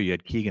 2022, you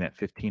had Keegan at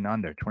 15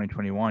 under.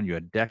 2021, you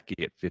had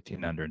Decky at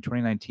 15 under. In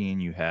 2019,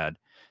 you had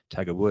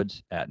Tiger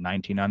Woods at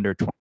 19 under.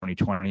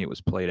 2020, it was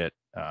played at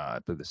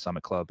the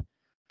Summit Club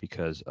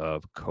because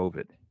of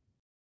COVID.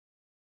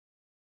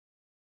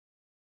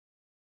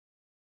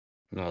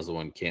 That was the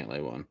one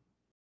Cantlay won.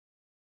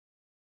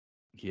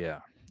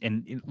 Yeah.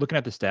 And looking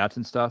at the stats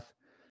and stuff,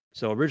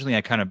 so originally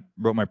I kind of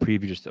wrote my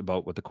preview just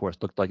about what the course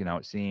looked like and how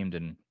it seemed,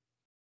 and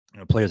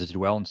players that did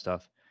well and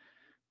stuff.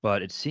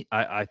 But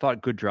I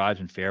thought good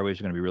drives and fairways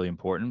are going to be really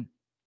important.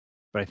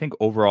 But I think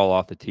overall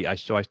off the tee,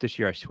 this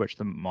year I switched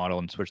the model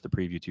and switched the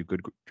preview to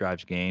good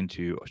drives gained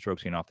to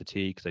strokes gained off the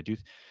tee, because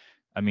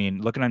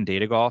looking on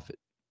Data Golf,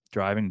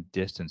 driving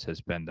distance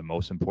has been the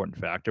most important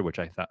factor, which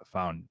I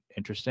found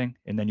interesting.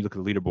 And then you look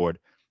at the leaderboard,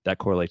 that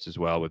correlates as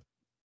well with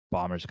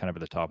bombers kind of at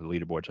the top of the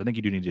leaderboard. So I think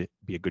you do need to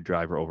be a good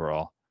driver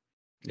overall.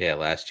 Yeah,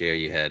 last year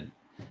you had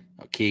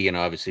Keegan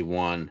obviously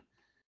won.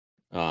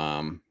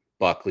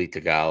 Buckley,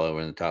 Tagala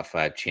were in the top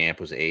 5. Champ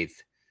was 8th.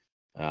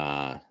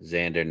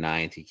 Xander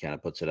 9th. He kind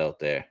of puts it out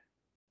there.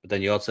 But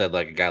then you also had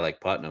like a guy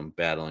like Putnam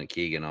battling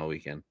Keegan all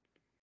weekend.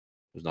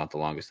 It was not the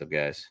longest of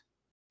guys.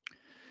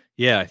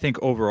 Yeah, I think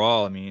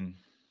overall, I mean,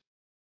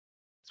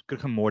 it's going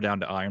to come more down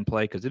to iron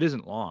play because it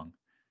isn't long.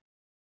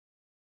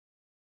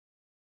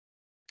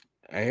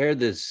 I heard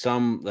there's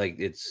some, like,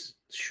 it's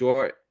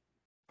short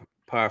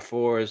par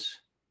 4s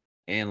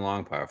and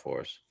long par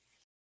 4s.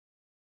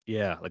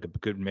 Yeah, like a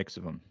good mix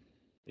of them.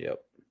 Yep.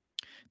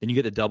 Then you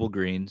get the double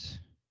greens.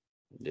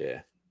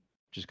 Yeah.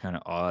 Just kind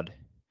of odd.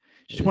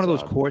 Just one of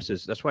those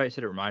courses. That's why I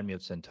said it reminded me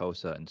of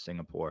Sentosa in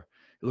Singapore.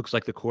 It looks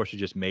like the course is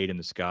just made in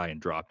the sky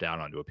and dropped down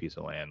onto a piece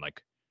of land.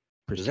 Like,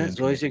 was that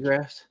ZOZO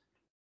grass?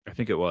 I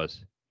think it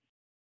was.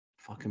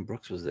 Fucking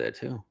Brooks was there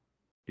too.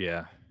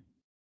 Yeah.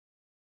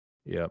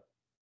 Yep.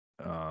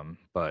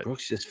 But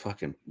Brooks just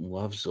fucking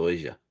loves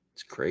ZOZO.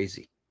 It's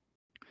crazy.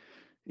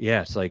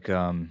 Yeah, it's like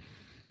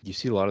you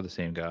see a lot of the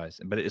same guys,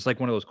 but it's like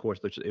one of those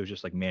courses. It was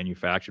just like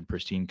manufactured,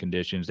 pristine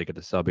conditions. They get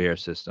the sub-air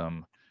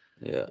system,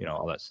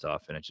 all that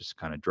stuff, and it just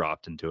kind of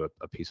dropped into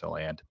a piece of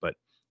land. But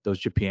the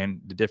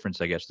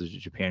difference, I guess, the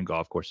Japan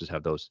golf courses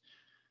have those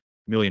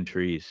million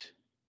trees.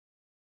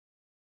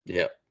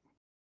 Yep.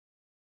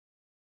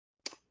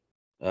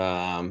 So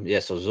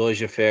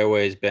ZOZO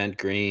fairways, bent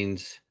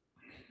greens.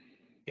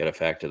 You got to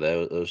factor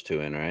those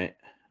two in, right?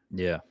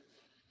 Yeah.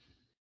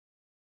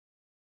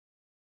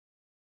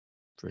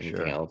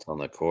 Anything else on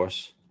the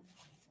course?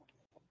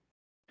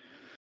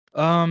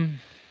 No,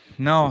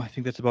 I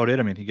think that's about it.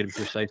 I mean, you get a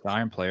precise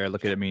iron player.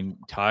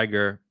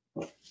 Tiger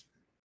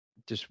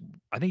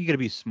I think you got to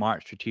be a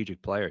smart,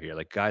 strategic player here.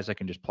 Like guys that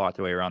can just plot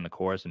their way around the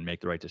course and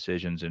make the right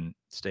decisions and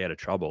stay out of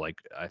trouble. Like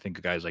I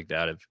think guys like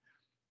that have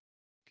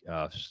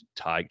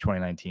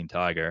 2019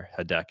 Tiger,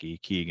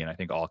 Hideki, Keegan. I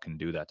think all can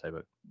do that type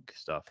of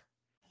stuff.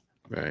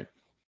 Right.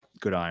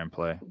 Good iron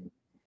play.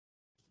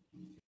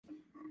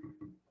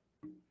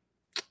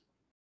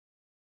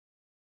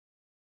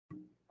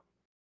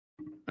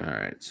 All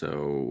right.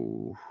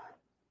 So,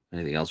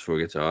 anything else before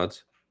we get to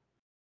odds?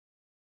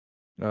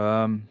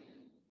 No.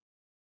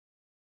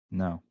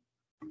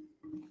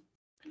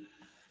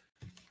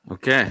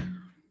 Okay.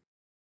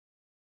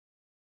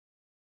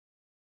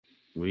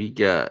 We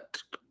got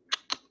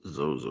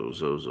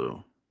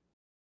ZOZO.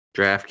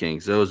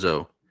 DraftKings,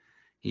 ZOZO.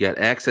 You got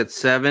X at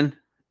 7,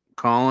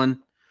 Colin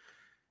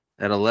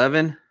at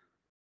 11,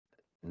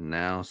 and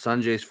now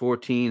Sanjay's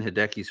 14,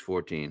 Hideki's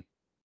 14,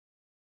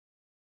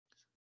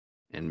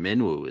 and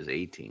Minwoo is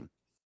 18.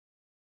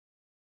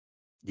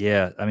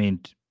 Yeah, I mean,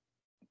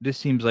 this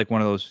seems like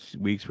one of those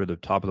weeks where the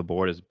top of the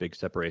board is a big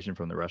separation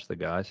from the rest of the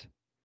guys.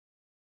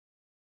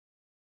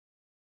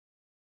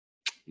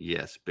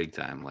 Yes, big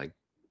time. Like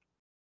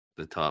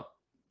the top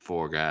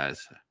 4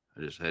 guys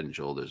are just head and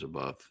shoulders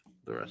above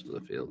the rest of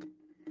the field.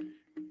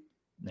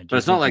 But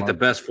it's not like the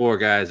best 4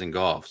 guys in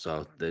golf,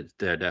 so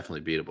they're definitely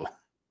beatable.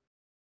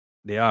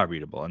 They are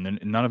beatable, and then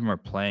none of them are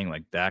playing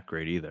like that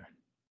great either.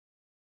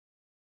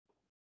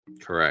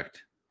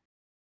 Correct.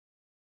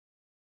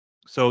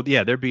 So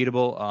yeah, they're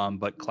beatable.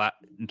 But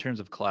in terms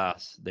of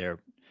class, they're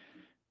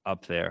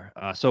up there.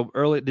 So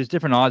early, there's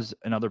different odds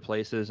in other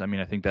places. I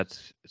mean, I think a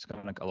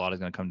lot is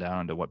gonna come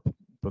down to what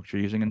books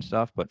you're using and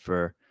stuff. But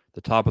for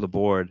the top of the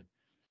board,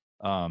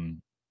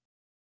 Xander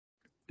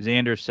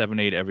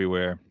 7-8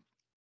 everywhere.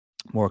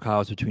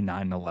 Morikawa's between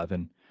 9 and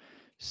 11.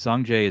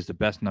 Sungjae is the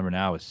best number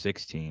now is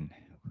 16.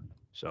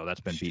 So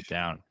that's been beat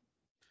down.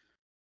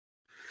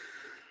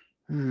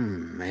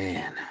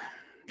 Man,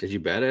 did you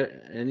bet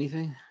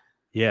anything?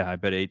 Yeah, I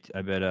bet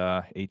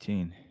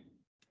 18.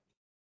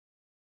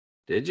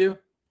 Did you?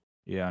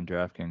 Yeah, on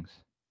DraftKings.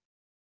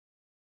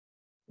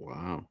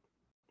 Wow.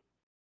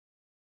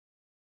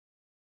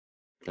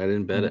 I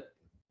didn't bet it.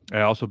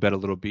 I also bet a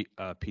little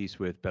piece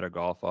with Better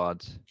Golf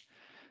Odds,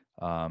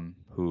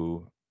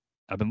 who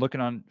I've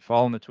been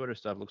following the Twitter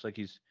stuff. Looks like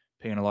he's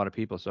paying a lot of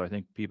people, so I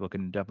think people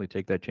can definitely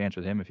take that chance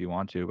with him if you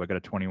want to. I got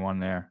a 21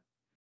 there.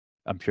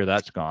 I'm sure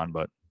that's gone,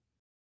 but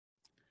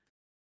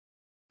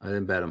I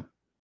didn't bet him.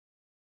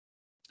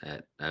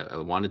 I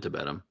wanted to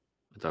bet him.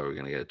 I thought we were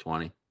going to get a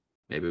 20.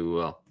 Maybe we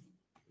will.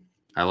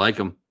 I like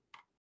him.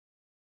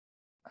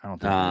 I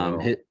don't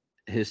think we will.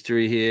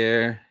 History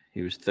here.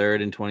 He was 3rd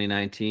in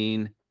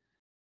 2019.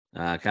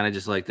 Kind of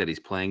just like that he's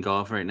playing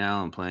golf right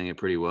now and playing it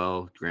pretty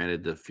well.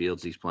 Granted, the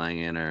fields he's playing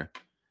in are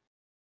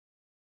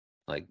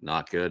like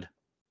not good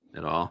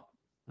at all.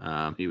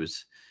 He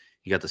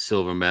got the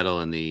silver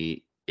medal in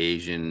the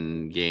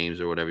Asian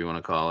Games or whatever you want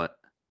to call it.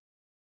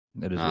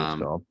 That is what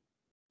it's called.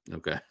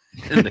 Okay.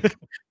 And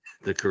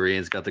the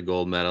Koreans got the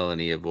gold medal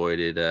and he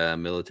avoided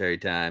military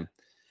time.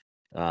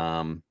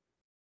 And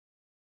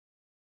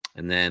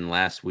then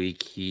last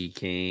week he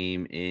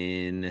came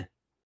in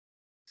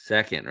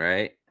 2nd,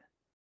 right?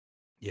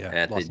 Yeah.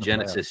 At the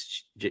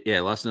Genesis.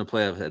 Lost in the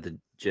playoff at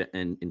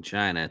in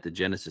China at the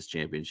Genesis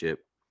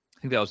Championship.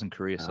 I think that was in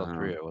Korea, South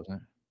Korea,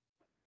 wasn't it?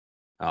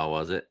 Oh,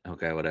 was it?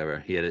 Okay, whatever.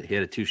 He had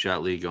a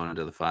 2-shot lead going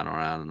into the final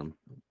round, and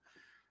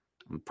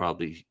I'm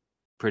probably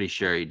pretty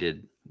sure he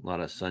did a lot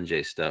of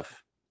Sanjay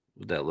stuff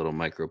with that little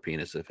micro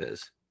penis of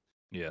his.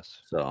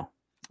 Yes. So,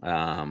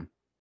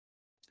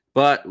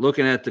 but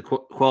looking at the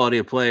quality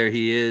of player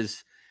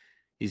he's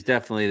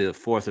definitely the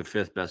 4th or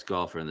 5th best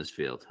golfer in this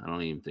field. I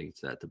don't even think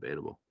it's that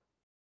debatable.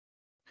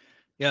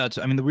 Yeah,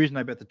 the reason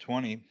I bet the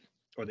 20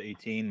 or the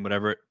 18,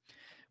 whatever,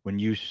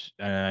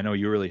 I know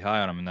you're really high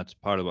on him, and that's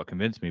part of what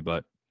convinced me,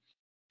 but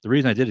the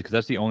reason I did it because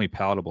that's the only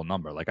palatable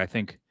number. Like I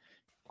think,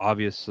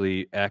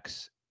 obviously,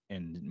 X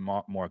and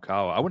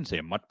Morikawa, I wouldn't say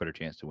a much better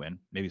chance to win,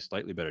 maybe a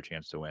slightly better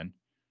chance to win,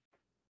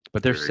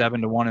 but they're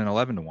 7-1 and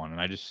 11-1,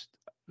 and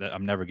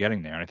I'm never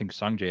getting there. And I think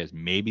Sungjae has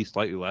maybe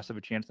slightly less of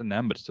a chance than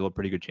them, but still a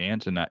pretty good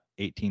chance. And that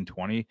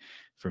 18-20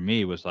 for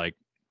me was like,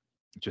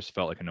 it just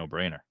felt like a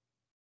no-brainer.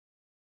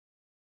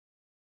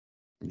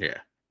 Yeah,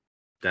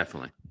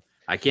 definitely.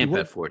 I can't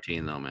bet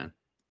 14 though, man.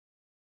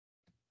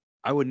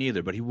 I wouldn't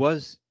either, but he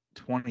was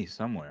 20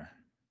 somewhere,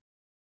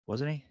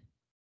 wasn't he?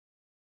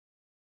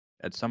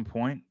 At some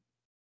point.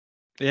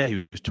 Yeah,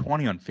 he was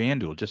 20 on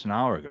FanDuel just an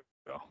hour ago.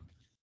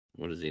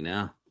 What is he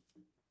now?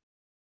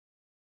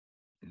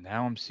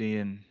 Now I'm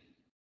seeing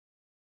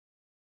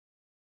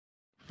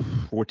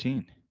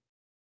 14.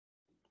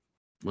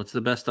 What's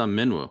the best on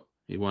Minwoo?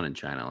 He won in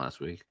China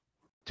last week.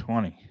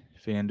 20.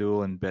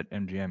 FanDuel and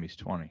BetMGM, he's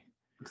 20.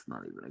 It's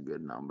not even a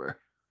good number.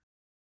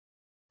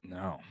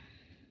 No.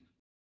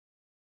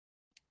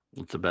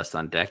 What's the best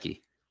on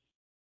Decky?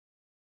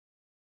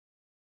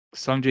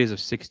 Sungjae's of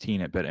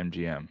 16 at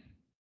BetMGM.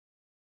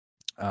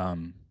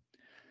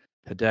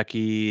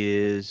 Hideki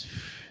is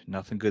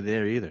nothing good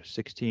there either.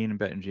 16 on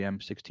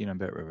BetMGM, 16 on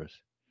BetRivers.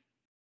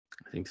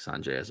 I think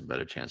Sanjay has a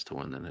better chance to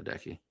win than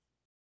Hideki.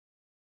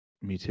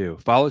 Me too.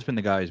 Fowler's been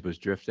the guy who was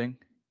drifting.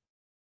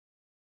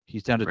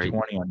 He's down to Right.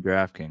 20 on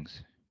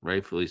DraftKings.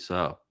 Rightfully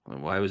so.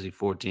 Why was he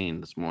 14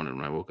 this morning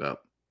when I woke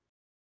up?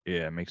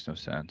 Yeah, it makes no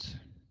sense.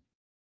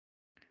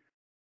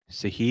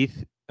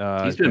 Sahith,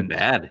 He's been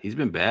bad. He's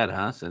been bad,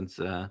 huh? Since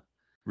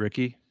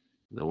Ricky.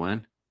 the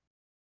win.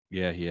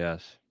 Yeah, he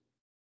has.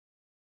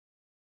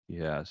 He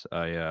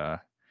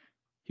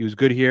was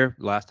good here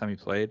last time he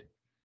played.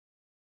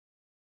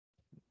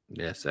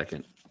 Yeah,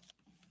 second.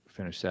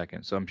 Finished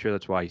second. So I'm sure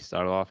that's why he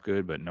started off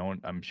good, but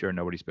I'm sure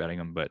nobody's betting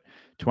him. But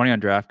 20 on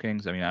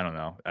DraftKings, I mean, I don't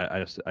know.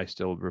 I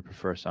still would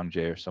prefer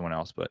Sanjay or someone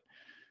else, but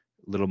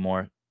a little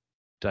more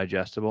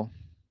digestible.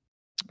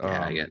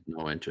 Yeah, I got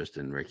no interest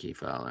in Ricky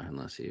Fowler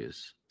unless he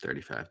was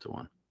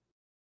 35-1.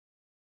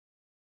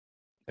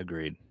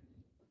 Agreed.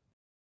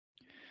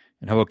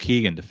 And how about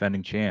Keegan,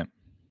 defending champ?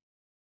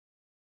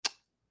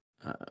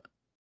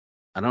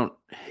 I don't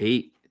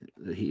hate.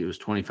 He was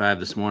 25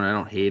 this morning. I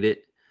don't hate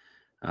it.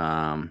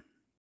 I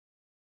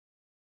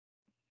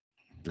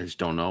just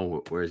don't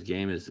know where his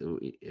game is.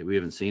 We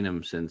haven't seen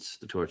him since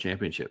the Tour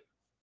Championship,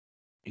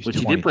 which 22.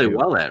 he did play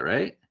well at,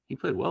 right? He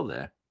played well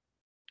there.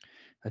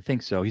 I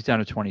think so. He's down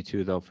to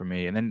 22 though for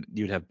me, and then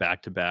you'd have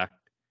back-to-back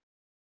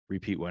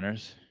repeat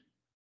winners.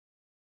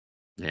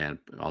 Yeah, and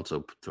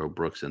also throw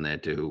Brooks in there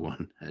too, who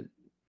won at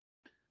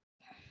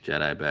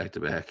Jedi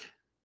back-to-back.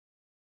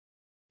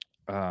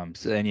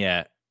 So then,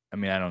 yeah, I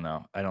mean, I don't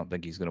know. I don't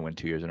think he's going to win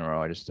 2 years in a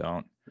row. I just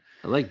don't.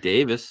 I like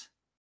Davis.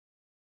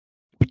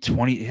 But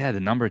 20, yeah, the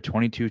number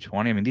 22-20.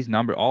 I mean, these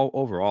numbers all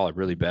overall are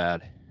really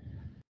bad.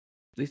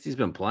 At least he's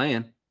been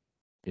playing.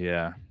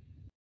 Yeah.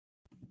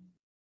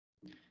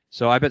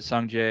 So I bet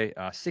Sanjay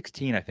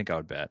 16. I think I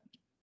would bet.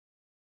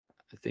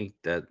 I think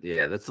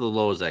that's the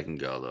lowest I can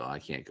go though. I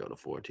can't go to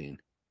 14.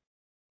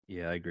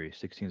 Yeah, I agree.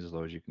 16 is as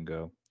low as you can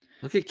go.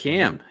 Look at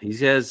Cam. He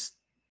has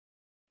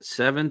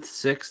 7th,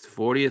 6th,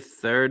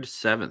 40th, 3rd,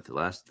 7th, the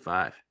last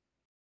 5.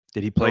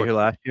 Did he play here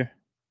last year?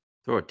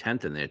 Throw a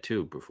 10th in there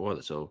too before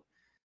this. So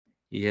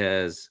he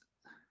has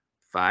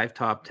 5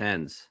 top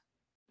 10s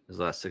his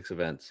last 6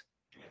 events.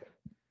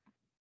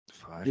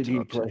 5 Did he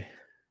top play?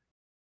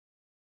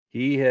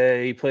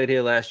 He played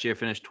here last year,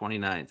 finished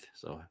 29th.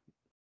 So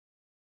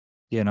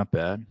yeah, not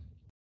bad.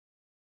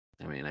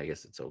 I mean, I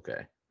guess it's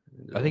okay.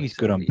 I think he's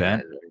good on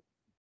bent.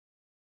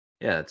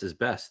 Yeah, it's his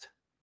best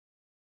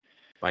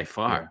by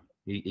far.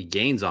 Yeah. He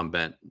gains on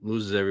bent,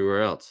 loses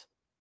everywhere else.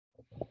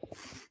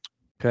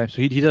 Okay,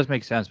 so he does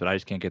make sense, but I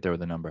just can't get there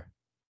with a number.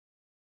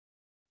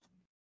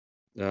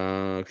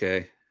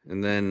 Okay,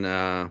 and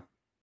then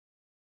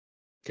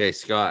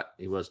Scott.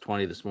 He was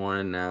 20 this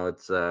morning. Now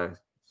it's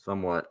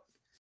somewhat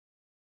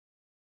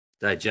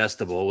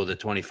digestible with a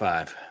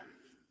 25.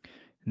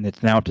 And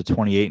it's now up to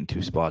 28 in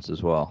 2 spots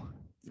as well.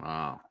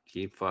 Wow,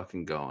 keep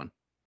fucking going.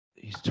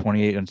 He's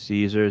 28 on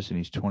Caesars and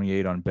he's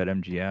 28 on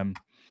BetMGM.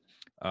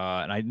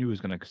 And I knew it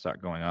was going to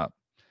start going up.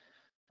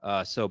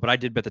 But I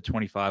did bet the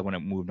 25 when it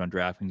moved on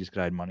DraftKings just because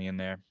I had money in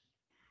there.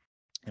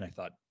 And I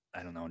thought,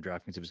 I don't know, in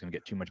DraftKings it was going to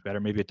get too much better.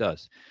 Maybe it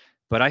does.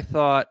 But I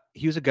thought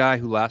he was a guy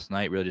who last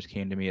night really just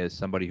came to me as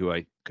somebody who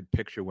I could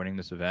picture winning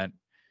this event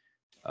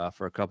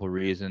for a couple of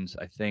reasons.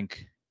 I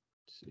think,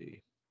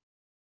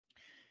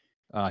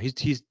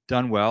 he's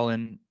done well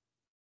in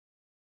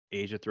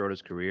Asia throughout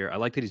his career. I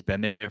like that he's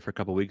been there for a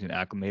couple of weeks and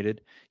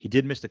acclimated. He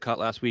did miss the cut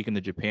last week in the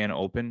Japan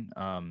Open,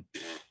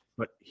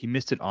 but he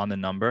missed it on the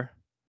number,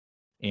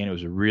 and it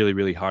was a really,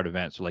 really hard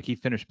event. So, like, he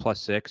finished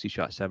 +6. He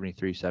shot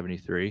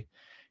 73,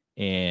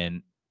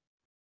 and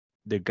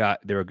the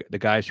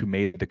guys who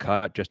made the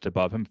cut just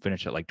above him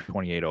finished at like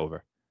 28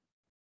 over.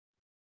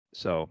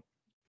 So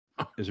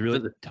it was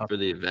really tough for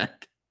the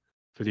event.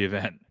 For the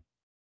event.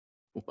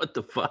 What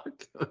the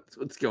fuck?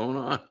 What's going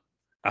on?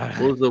 What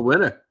was the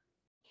winner?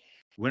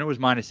 Winner was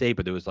 -8,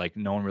 but there was like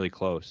no one really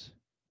close.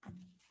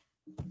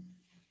 I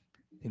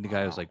think the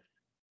guy was like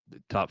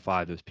the top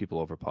 5. There's people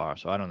over par,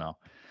 so I don't know.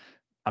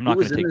 I'm not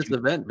going to take this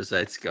event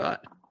besides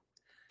Scott.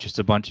 Just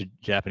a bunch of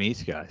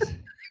Japanese guys.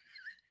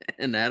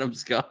 And Adam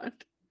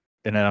Scott.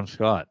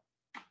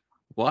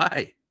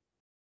 Why?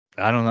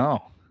 I don't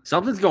know.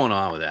 Something's going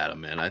on with Adam,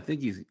 man. I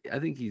think he's.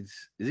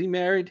 Is he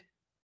married?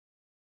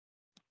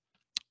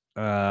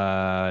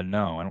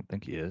 No, I don't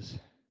think he is.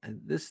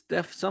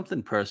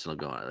 Something personal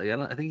going on.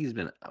 Like, I think he's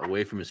been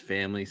away from his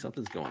family.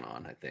 Something's going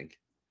on, I think.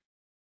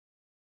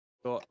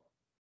 Well,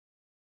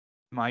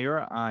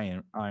 Miura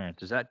irons. Are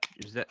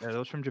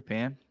those from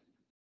Japan?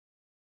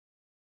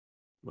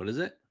 What is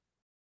it?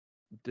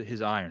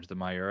 His irons, the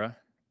Miura.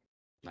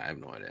 I have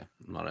no idea.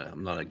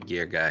 I'm not a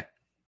gear guy.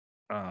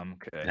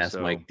 Okay. Ask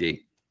Mike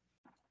D.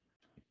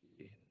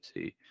 Let's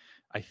see.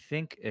 I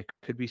think it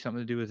could be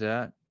something to do with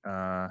that.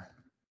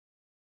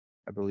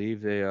 I believe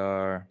they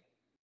are.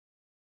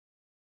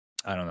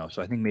 I don't know.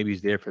 So I think maybe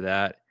he's there for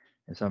that,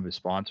 and some of his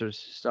sponsors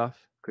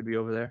stuff could be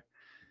over there.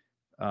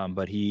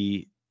 But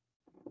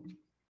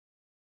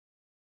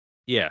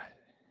yeah,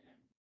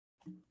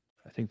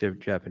 I think they're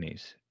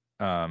Japanese.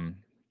 So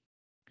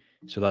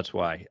that's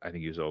why I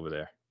think he was over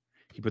there.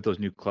 He put those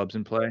new clubs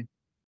in play.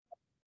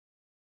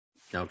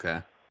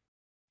 Okay.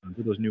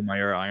 Put those new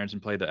Miura irons in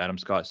play, the Adam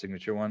Scott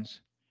signature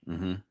ones.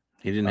 Mm-hmm.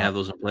 He didn't have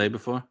those in play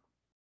before?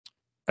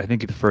 I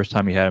think the first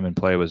time he had them in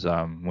play was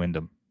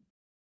Wyndham.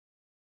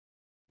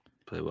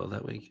 Played well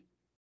that week.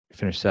 He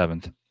finished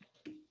 7th.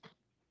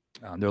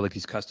 They're like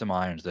these custom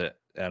irons, the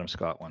Adam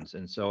Scott ones.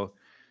 And so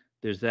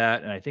there's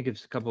that. And I think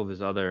it's a couple of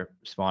his other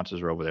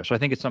sponsors are over there. So I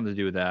think it's something to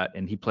do with that.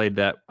 And he played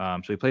that.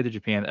 So he played the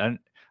Japan. And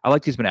I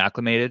like he's been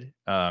acclimated,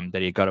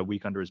 that he got a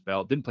week under his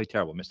belt. Didn't play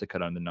terrible. Missed a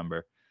cut on the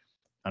number.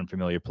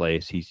 Unfamiliar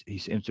place. He's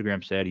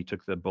Instagram said he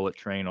took the bullet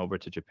train over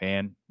to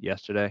Japan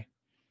yesterday.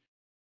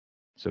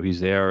 So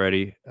he's there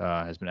already.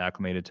 Has been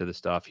acclimated to the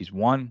stuff. He's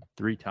won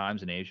 3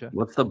 times in Asia.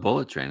 What's the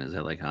bullet train? Is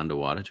that like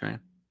underwater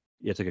train?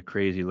 Yeah, it's like a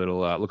crazy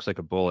little. Looks like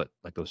a bullet,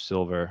 like those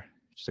silver.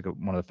 Just like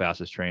one of the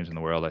fastest trains in the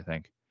world, I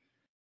think.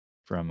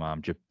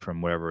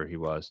 From wherever he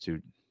was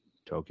to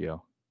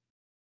Tokyo.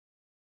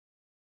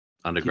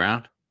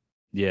 Underground?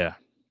 Yeah.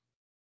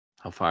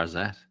 How far is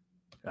that?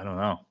 I don't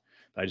know.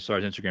 I just saw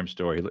his Instagram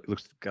story. He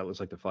looks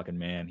like the fucking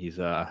man. He's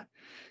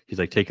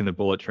like taking the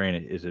bullet train.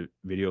 It is a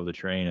video of the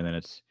train, and then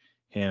it's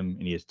him,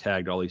 and he has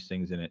tagged all these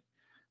things in it: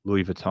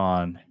 Louis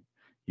Vuitton,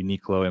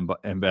 Uniqlo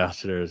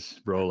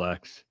ambassadors,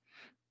 Rolex,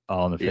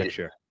 all in the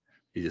picture.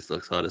 He just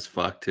looks hot as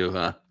fuck too,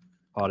 huh?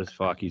 Hot as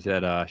fuck. He's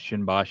at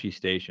Shinbashi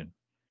Station.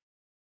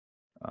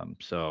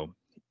 So,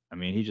 I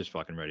mean, he's just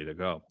fucking ready to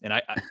go.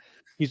 And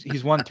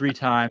he's won 3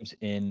 times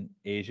in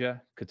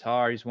Asia.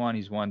 Qatar, he's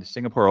won the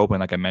Singapore Open.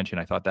 Like I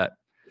mentioned, I thought that,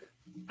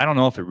 I don't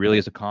know if it really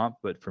is a comp,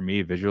 but for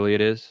me, visually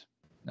it is.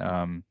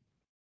 That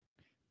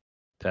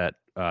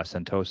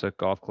Sentosa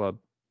Golf Club,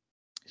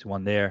 he's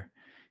won there.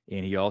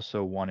 And he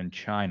also won in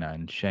China,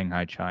 in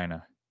Shanghai,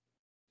 China.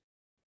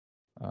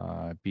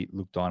 Beat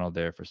Luke Donald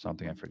there for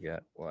something, I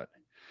forget what.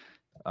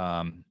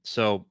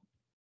 So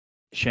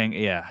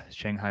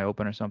Shanghai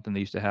Open or something they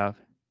used to have.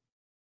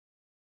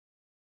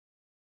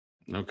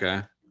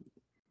 Okay.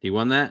 He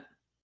won that?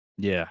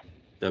 Yeah.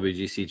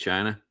 WGC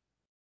China?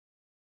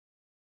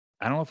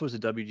 I don't know if it was a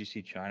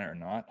WGC China or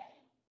not.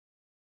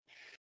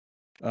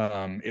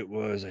 It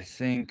was, I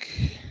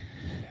think,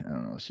 I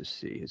don't know, let's just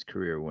see his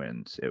career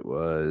wins. It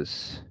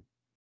was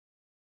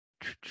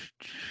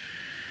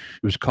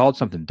called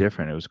something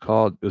different. It was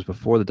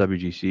before the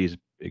WGCs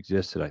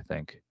existed, I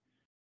think.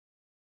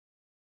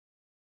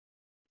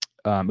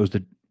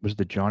 Was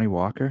the Johnny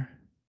Walker?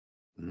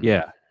 Mm.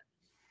 Yeah,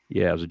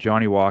 it was a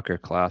Johnny Walker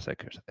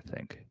Classic, I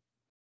think.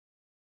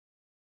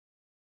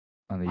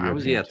 On the Why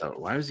was he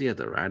at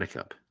the Ryder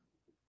Cup?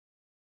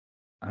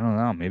 I don't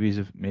know.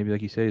 Maybe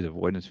like you said, he's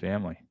avoiding his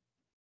family.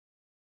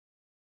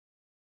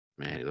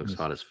 Man, he looks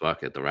hot as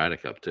fuck at the Ryder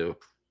Cup too.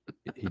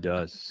 He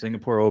does.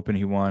 Singapore Open,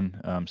 he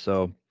won.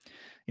 So,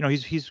 you know,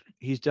 he's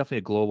definitely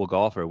a global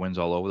golfer. Wins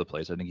all over the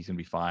place. I think he's gonna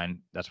be fine.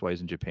 That's why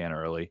he's in Japan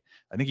early.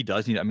 I think he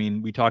does need. I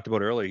mean, we talked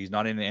about earlier. He's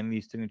not in any of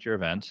these signature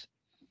events.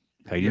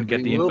 He didn't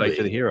get the invite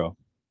to the Hero.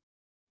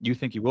 You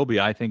think he will be?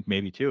 I think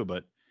maybe too,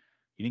 but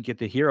he didn't get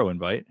the Hero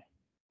invite.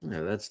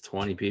 Yeah, that's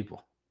 20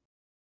 people.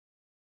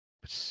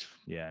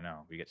 Yeah, I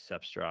know. We get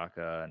Sepp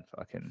Straka and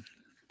fucking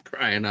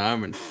Brian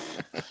Harman.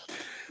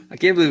 I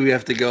can't believe we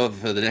have to go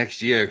for the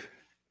next year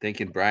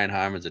thinking Brian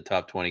Harman's a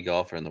top 20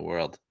 golfer in the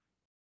world.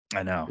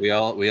 I know. We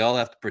all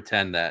have to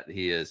pretend that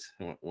he is,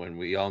 when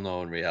we all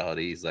know in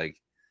reality he's like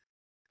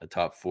a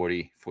top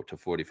 40 to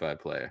 45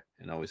 player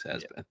and always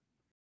has been.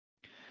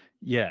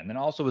 Yeah, and then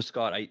also with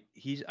Scott, I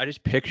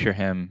just picture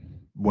him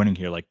winning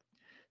here, like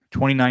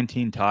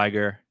 2019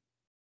 Tiger.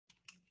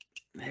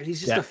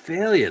 He's just a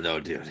failure, though,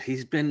 dude.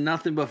 He's been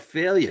nothing but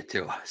failure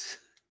to us.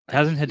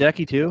 Hasn't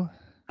Hideki too?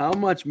 How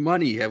much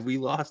money have we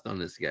lost on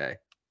this guy?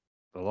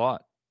 A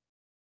lot.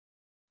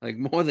 Like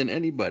more than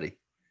anybody.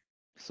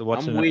 So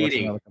I'm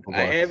waiting.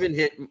 I haven't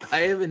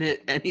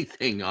hit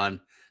anything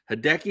on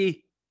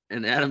Hideki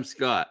and Adam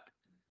Scott.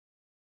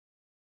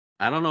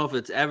 I don't know if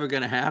it's ever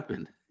going to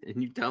happen.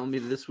 And you telling me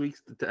this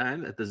week's the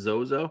time at the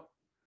ZOZO?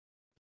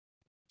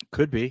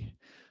 Could be.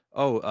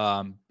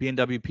 Oh,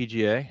 B&W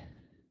PGA.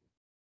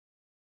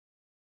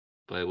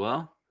 Play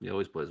well? He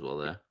always plays well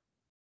there.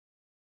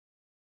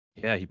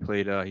 Yeah, he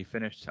played. He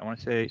finished. I want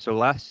to say so.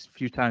 Last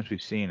few times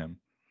we've seen him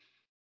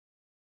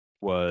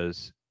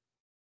was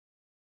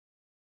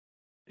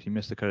he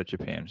missed the cut at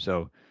Japan.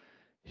 So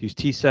he's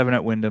T7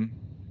 at Wyndham.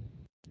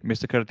 He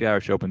missed the cut at the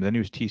Irish Open. Then he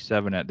was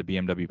T7 at the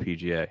BMW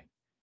PGA.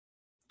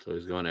 So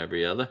he's going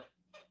every other.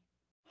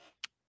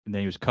 And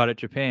then he was cut at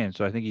Japan.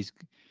 So I think he's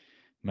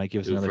might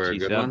give us due another for T7. A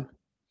good one?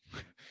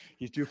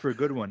 He's due for a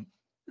good one.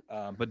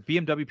 But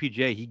BMW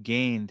PGA, he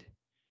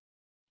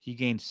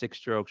gained 6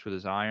 strokes with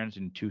his irons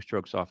and 2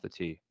 strokes off the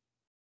tee.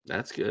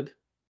 That's good.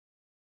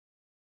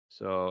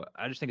 So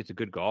I just think it's a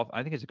good golf.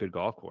 I think it's a good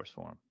golf course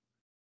for him.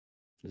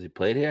 Has he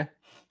played here?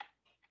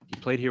 He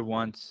played here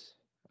once.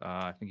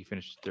 I think he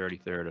finished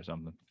 33rd or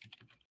something.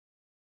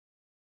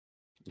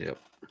 Yep.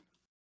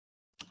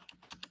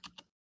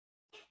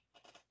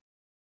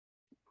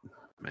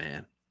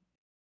 Man.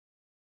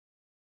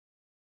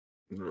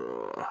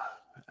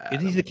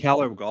 He's a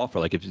caliber golfer.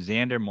 Like if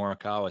Xander,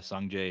 Morikawa,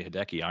 Sungjae,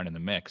 Hideki aren't in the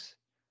mix,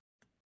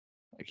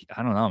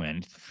 I don't know,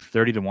 man.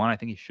 30-1. I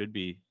think he should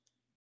be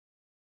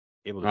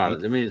able to I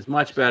beat. mean, it's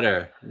much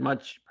better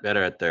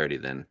at 30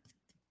 than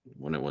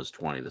when it was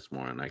 20 this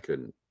morning. I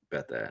couldn't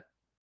bet that.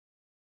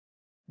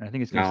 I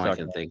think it's going to Now I start.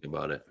 can think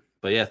about it.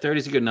 But yeah, 30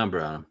 is a good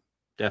number on him.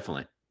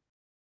 Definitely.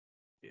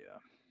 Yeah.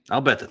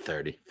 I'll bet the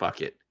 30.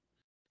 Fuck it.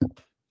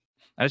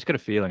 I just got a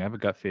feeling. I have a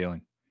gut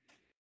feeling.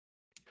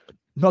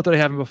 Not that I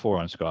haven't before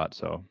on Scott,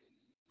 so.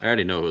 I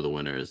already know who the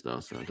winner is, though,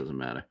 so it doesn't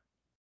matter.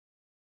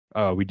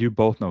 We do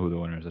both know who the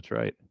winner is. That's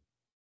right.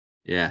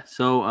 Yeah.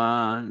 So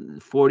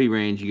 40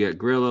 range, you got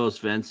Grillo,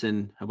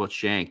 Svensson. How about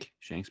Shank?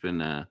 Shank's been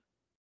did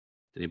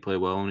he play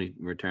well when he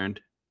returned?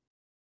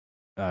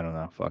 I don't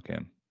know. Fuck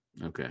him.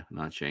 Okay,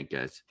 not Shank,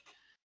 guys.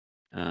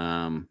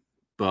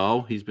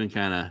 Bo, he's been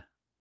kind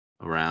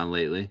of around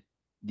lately.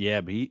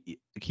 Yeah, but he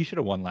should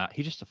have won last.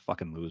 He's just a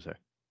fucking loser.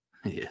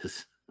 He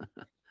is.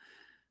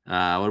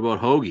 What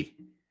about Hoagie?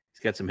 He's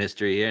got some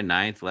history here.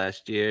 9th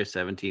last year,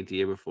 17th the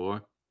year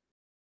before.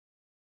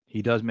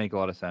 He does make a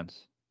lot of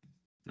sense.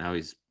 Now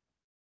he's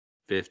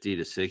 50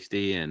 to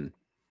 60, and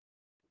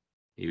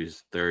he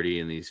was 30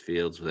 in these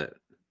fields that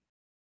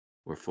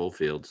were full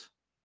fields.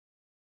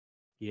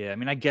 Yeah, I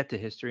mean, I get the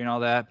history and all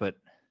that, but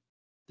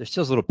there's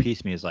still a little piece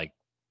of me is like,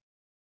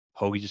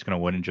 Hoagie's just gonna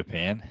win in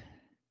Japan.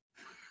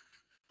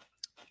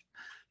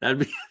 That'd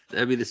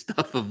be the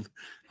stuff of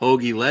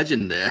Hoagie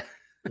legend there.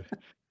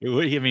 It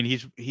would. I mean,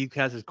 he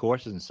has his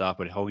courses and stuff,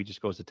 but Hoagie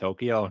just goes to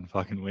Tokyo and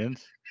fucking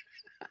wins.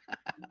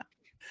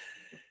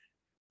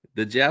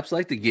 The Japs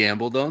like to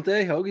gamble, don't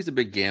they? Hoagie's a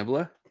big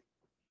gambler.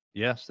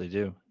 Yes, they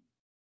do.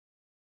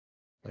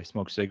 They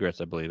smoke cigarettes,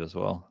 I believe, as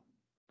well.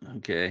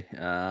 Okay.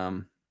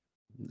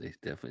 They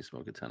definitely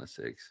smoke a ton of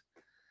cigs.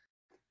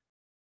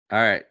 All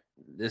right.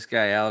 This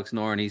guy, Alex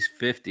Noren, he's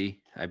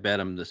 50. I bet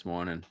him this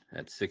morning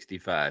at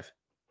 65.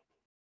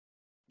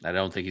 I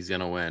don't think he's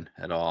going to win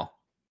at all,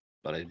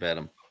 but I bet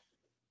him.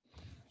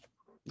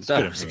 It's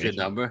That good was a good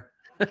number.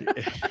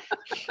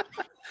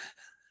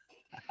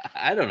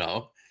 I don't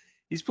know.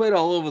 He's played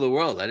all over the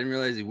world. I didn't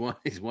realize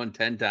he's won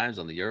 10 times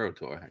on the Euro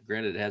Tour.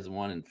 Granted, it hasn't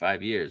won in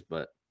 5 years,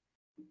 but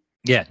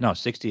yeah, no,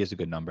 60 is a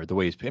good number. The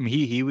way he's, I mean,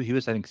 he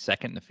was, I think,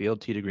 second in the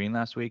field, tee to green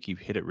last week. He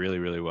hit it really,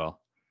 really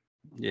well.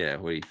 yeah,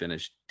 where he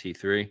finished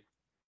T3.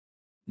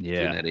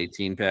 Yeah, In that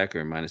 18 pack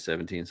or minus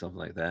 17, something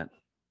like that.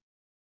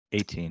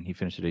 18. He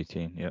finished at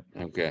 18. Yep.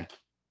 Okay.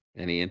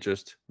 Any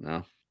interest?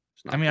 No.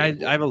 It's not I mean,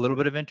 good. I have a little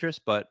bit of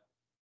interest, but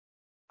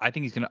I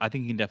think he can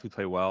definitely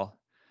play well.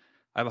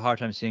 I have a hard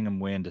time seeing him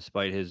win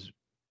despite his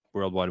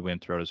worldwide win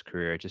throughout his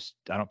career.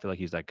 I don't feel like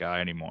he's that guy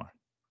anymore.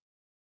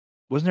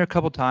 Wasn't there a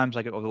couple times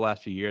like over the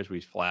last few years where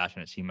he's flashed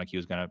and it seemed like he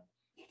was gonna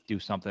do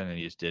something and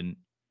he just didn't?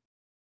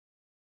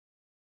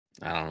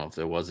 I don't know if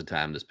there was a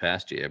time this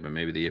past year, but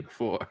maybe the year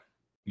before.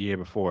 Year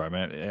before. I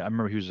mean, I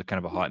remember he was a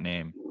kind of a hot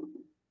name.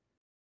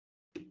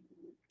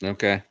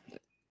 Okay.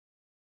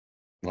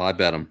 Well, I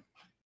bet him.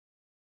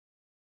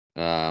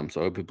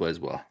 So I hope he plays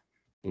well.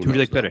 Who do you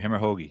like better, him or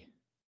Hoagie?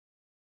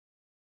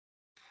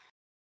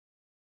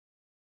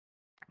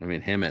 I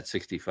mean, him at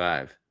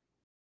 65.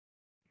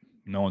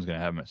 No one's gonna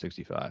have him at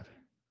 65.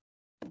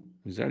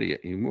 He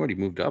already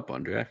moved up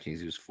on DraftKings.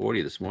 He was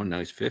 40 this morning. Now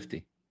he's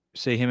 50.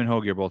 Say him and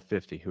Hoagie are both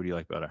 50. Who do you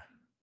like better?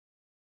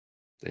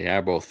 They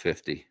are both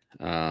 50.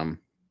 There's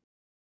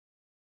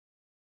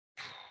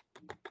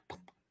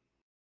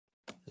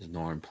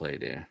Norm play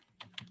there.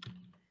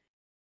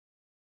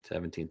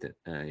 17th.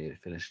 He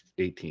finished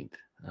 18th.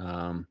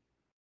 I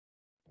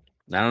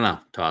don't know.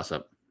 Toss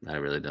up. I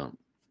really don't.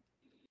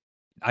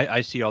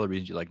 I see all the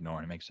reasons you like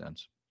Noren. It makes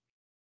sense.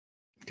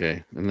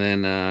 Okay. And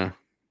then,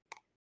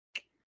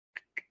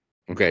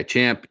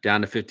 Champ down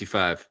to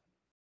 55.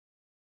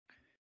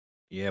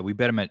 Yeah, we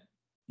bet him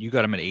you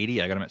got him at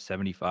 80. I got him at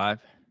 75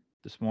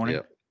 this morning.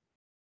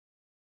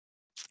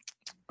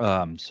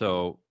 Yep.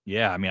 So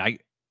yeah, I mean,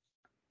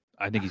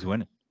 I think he's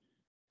winning.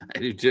 I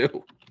do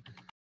too.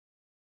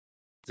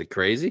 Is it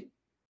crazy?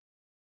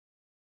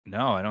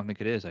 No, I don't think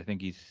it is. I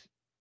think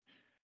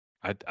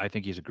I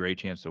think he's a great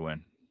chance to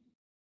win.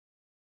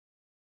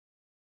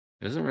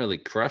 He hasn't really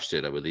crushed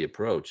it with the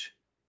approach.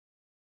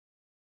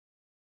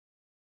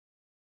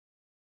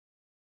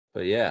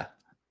 But yeah,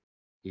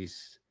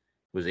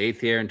 was 8th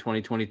here in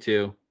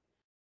 2022,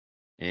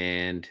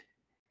 and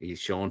he's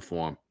showing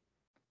form.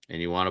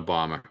 And you want a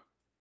bomber.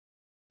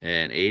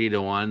 And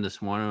 80-1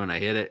 this morning when I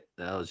hit it,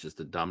 that was just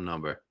a dumb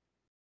number.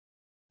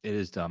 It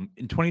is dumb.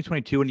 In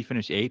 2022, when he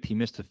finished 8th, he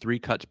missed the 3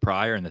 cuts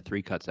prior and the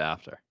 3 cuts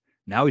after.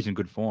 Now he's in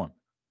good form.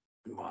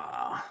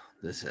 Wow,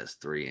 this has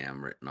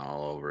 3M written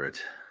all over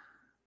it.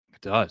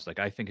 It does. Like,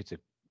 I think it's a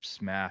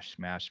smash.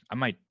 I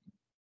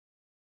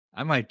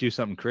might do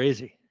something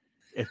crazy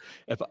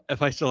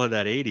if I still have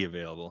that 80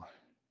 available.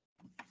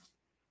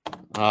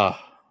 Who are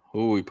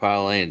we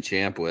parlaying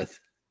Champ with?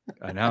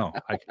 I know.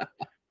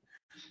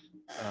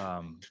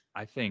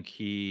 I think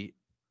he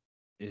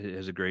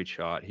is a great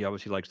shot. He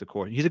obviously likes the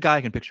course. He's a guy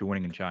I can picture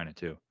winning in China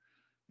too.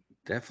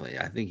 Definitely.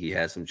 I think he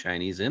has some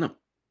Chinese in him.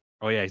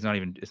 Oh yeah, it's not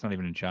even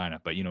in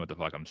China, but you know what the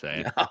fuck I'm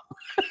saying. No.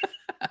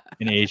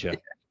 In Asia.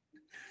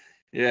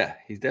 Yeah,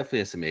 he definitely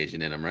has some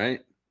Asian in him,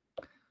 right?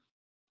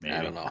 Maybe.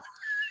 I don't know.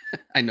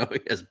 I know he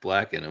has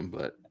black in him,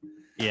 but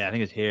Yeah, I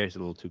think his hair is a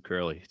little too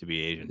curly to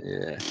be Asian.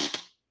 yeah,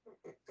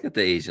 got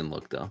the Asian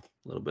look though, a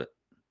little bit.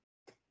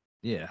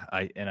 Yeah,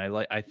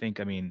 I think,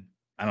 I mean,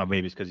 I don't know,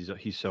 maybe it's because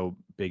he's so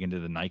big into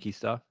the Nike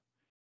stuff.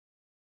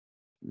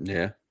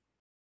 Yeah,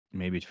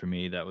 Maybe it's for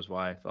me, that was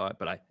why I thought,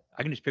 but I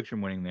can just picture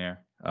him winning there.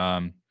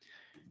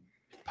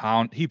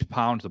 He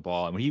pounds the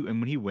ball, and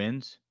when he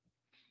wins,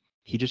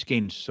 he just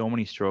gains so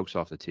many strokes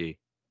off the tee.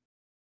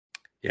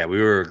 yeah.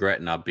 We were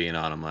regretting not being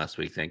on him last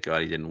week. Thank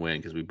God he didn't win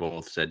because we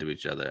both said to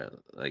each other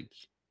like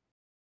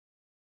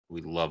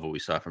we love what we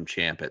saw from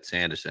Champ at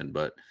Sanderson,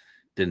 but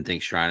didn't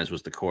think Shriners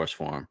was the course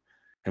for him.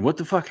 And what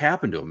the fuck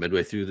happened to him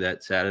midway through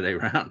that Saturday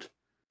round?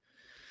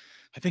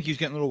 I think he was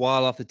getting a little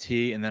wild off the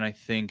tee, and then I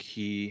think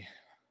he.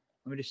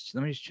 Let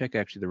me just check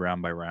actually the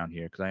round by round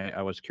here because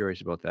I was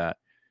curious about that.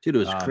 Dude, it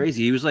was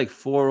crazy. He was like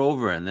 4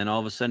 over, and then all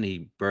of a sudden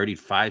he birdied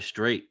 5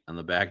 straight on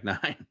the back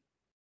 9.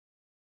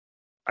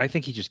 I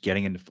think he's just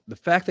getting into the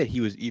fact that he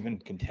was even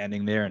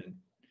contending there and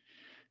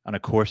on a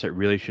course that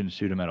really shouldn't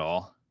suit him at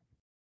all.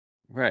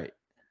 Right.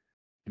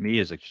 To me,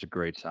 is like just a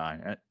great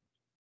sign.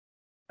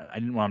 I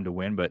didn't want him to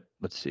win, but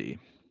let's see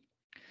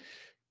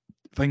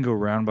if I can go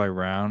round by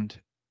round.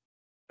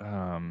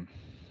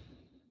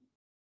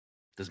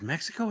 Does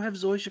Mexico have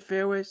Zoysia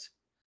fairways?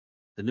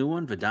 The new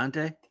one,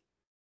 Vedante?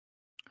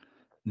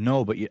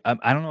 No, but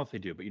I don't know if they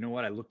do. But you know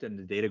what? I looked at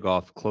the Data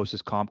Golf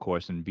closest comp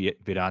course, and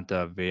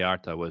Vedanta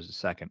Vallarta was the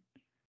second.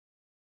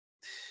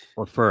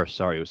 Or first.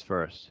 Sorry, it was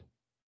first.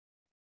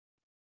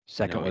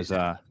 Second was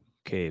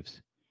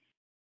Caves.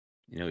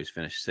 You know, he's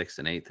finished 6th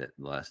and 8th at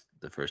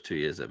the first 2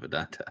 years at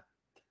Vedanta.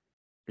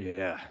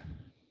 Yeah.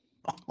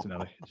 It's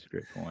a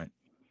great point.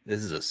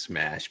 This is a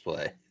smash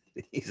play.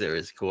 These are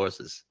his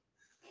courses.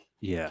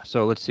 Yeah.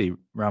 So let's see.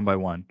 Round by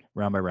round.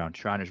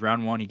 Shriners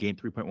round 1, he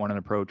gained 3.1 on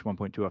approach,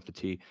 1.2 off the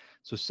tee.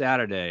 So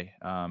Saturday,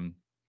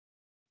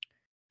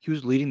 he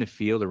was leading the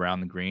field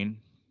around the green.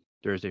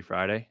 Thursday,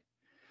 Friday.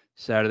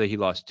 Saturday, he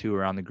lost 2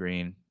 around the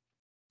green,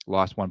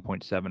 lost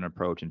 1.7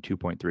 approach and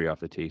 2.3 off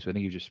the tee. So I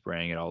think he was just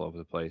spraying it all over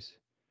the place.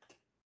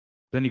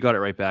 Then he got it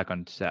right back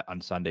on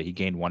Sunday. He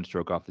gained 1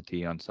 stroke off the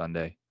tee on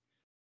Sunday,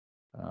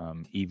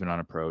 even on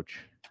approach.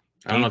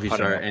 I don't know if you saw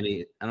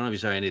any. I don't know if you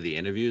saw any of the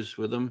interviews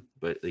with him,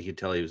 but you could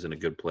tell he was in a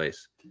good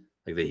place.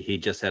 Like he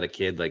just had a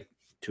kid like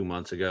 2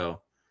 months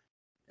ago.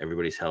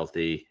 Everybody's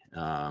healthy.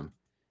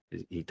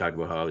 He talked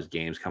about how his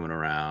game's coming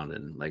around,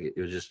 and like it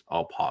was just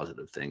all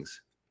positive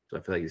things. So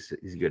I feel like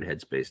he's a good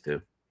headspace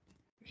too.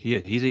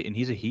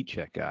 He's a heat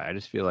check guy. I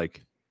just feel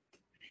like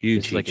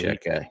huge heat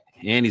check guy,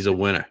 and he's a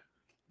winner.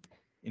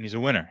 And he's a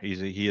winner.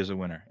 He is a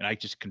winner, and I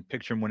just can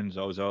picture him winning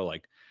ZOZO,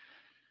 like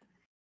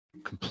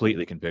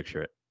completely can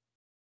picture it.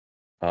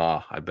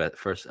 Oh, I bet.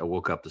 First, I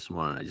woke up this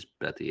morning. I just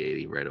bet the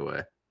 80 right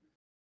away.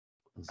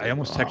 I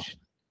almost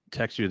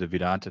text you the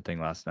Vedanta thing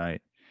last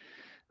night.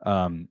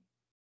 You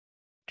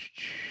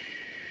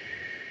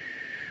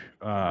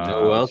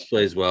know who else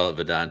plays well at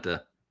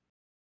Vedanta?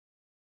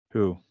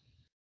 Who?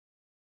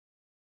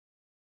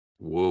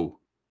 Whoa.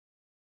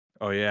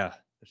 Oh yeah,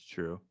 that's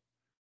true.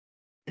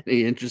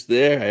 Any interest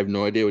there? I have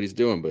no idea what he's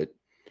doing, but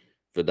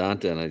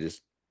Vedanta, and I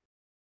just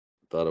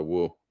thought of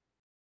whoa.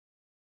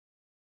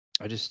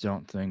 I just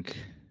don't think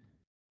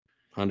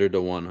 100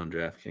 to 1 on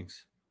DraftKings.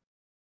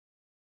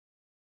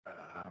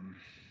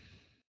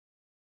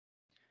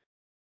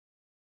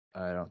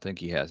 I don't think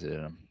he has it in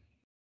him.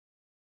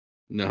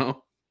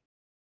 No,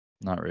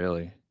 not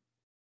really.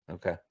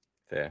 Okay,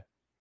 fair.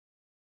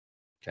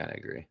 Kind of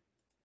agree.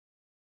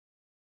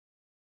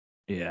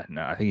 Yeah,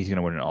 no, I think he's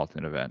gonna win an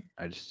alternate event.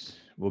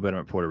 We'll bet him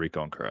at Puerto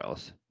Rico and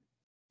Corrales.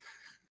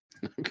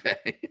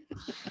 Okay.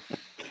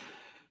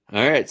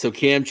 All right, so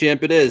Cam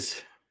Champ it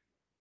is.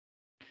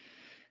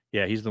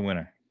 Yeah, he's the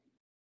winner.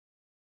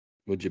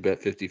 Would you bet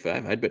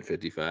 55? I'd bet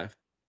 55.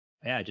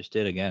 Yeah, I just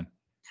did again.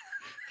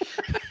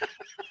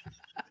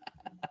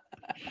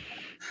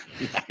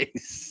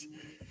 Nice.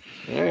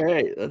 All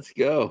right, let's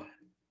go.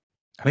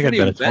 I think I'd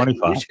bet at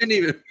 25.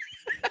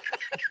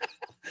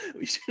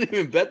 We shouldn't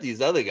even bet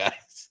these other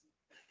guys.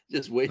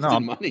 Just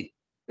wasting money.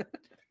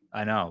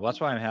 I know. Well,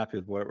 that's why I'm happy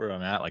with where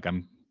I'm at. Like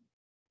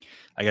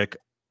I got a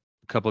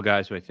couple of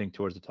guys who I think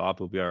towards the top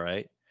will be all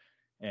right.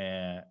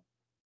 And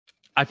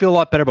I feel a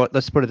lot better about,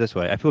 let's put it this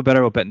way. I feel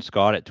better about betting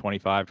Scott at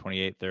 25,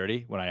 28,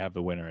 30 when I have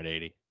the winner at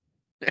 80.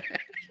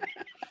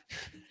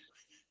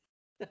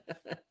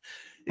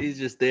 He's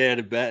just there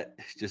to bet,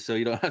 just so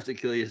you don't have to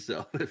kill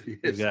yourself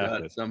if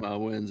Scott somehow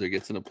wins or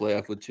gets in a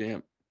playoff with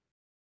Champ.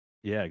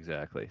 Yeah,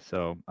 exactly.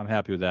 So I'm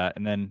happy with that.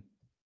 And then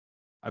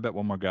I bet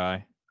one more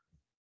guy.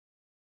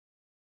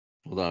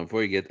 Hold on,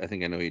 before you get, I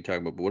think I know who you're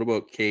talking about, but what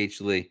about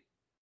KH Lee?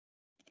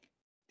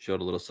 Showed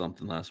a little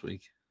something last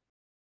week.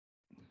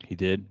 He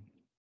did.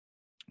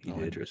 No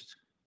interest.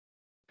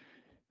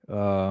 I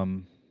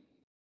don't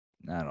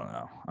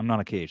know. I'm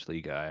not a KH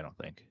Lee guy, I don't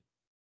think.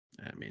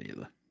 Yeah, me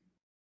neither.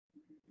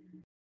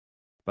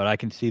 But I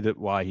can see that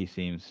why he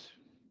seems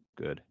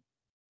good,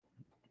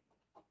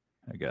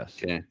 I guess.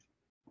 Okay.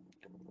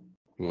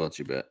 Who else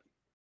you bet?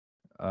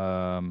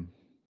 I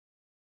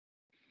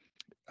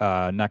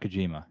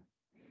Nakajima,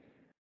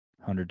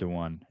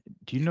 100-1.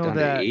 Do you know Down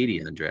that? to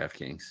 80 on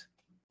DraftKings.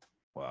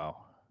 Wow,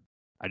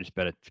 I just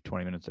bet it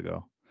 20 minutes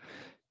ago.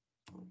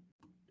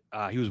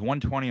 He was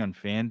 120 on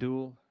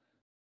FanDuel,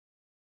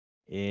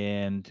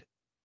 and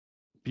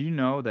do you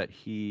know that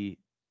he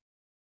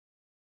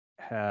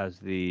has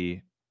the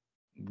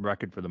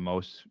record for the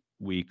most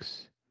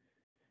weeks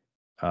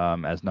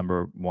as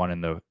number 1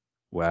 in the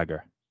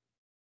WAGR,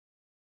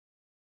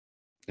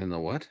 In the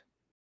what?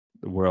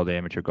 the World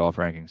Amateur Golf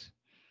Rankings?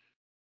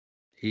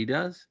 He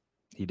does?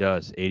 He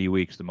does 80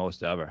 weeks, the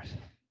most ever.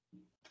 Do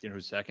you know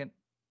who's second?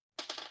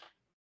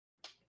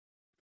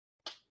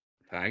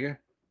 Tiger?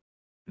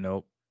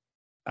 Nope.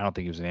 I don't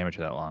think he was an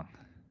amateur that long.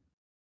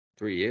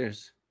 3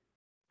 years.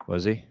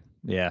 Was he?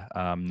 Yeah.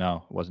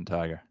 No, it wasn't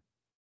Tiger.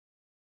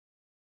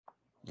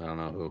 I don't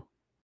know who.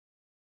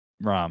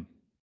 Rahm,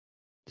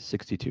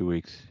 62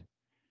 weeks.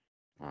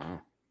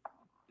 Wow.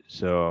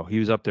 So he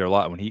was up there a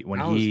lot when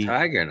How is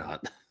Tiger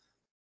not?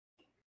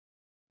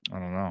 I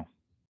don't know.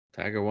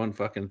 Tiger won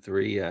fucking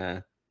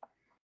 3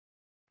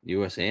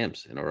 U.S.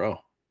 Amps in a row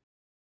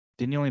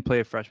Didn't he only play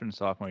a freshman and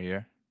sophomore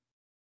year?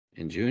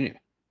 in junior.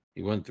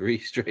 He won 3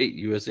 straight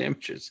U.S.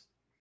 Amateurs.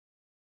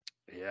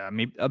 Yeah,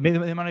 maybe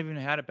they might have even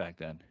had it back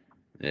then.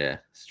 Yeah,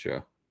 it's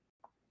true.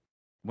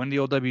 When did the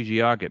old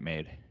WGR get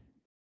made?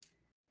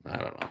 I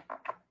don't know.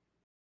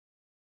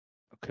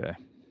 Okay.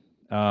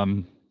 All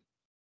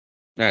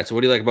right. So,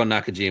 what do you like about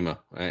Nakajima?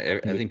 I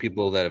think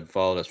people that have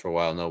followed us for a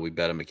while know we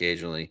bet him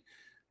occasionally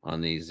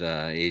on these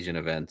Asian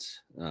events.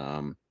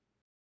 But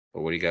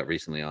what do you got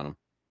recently on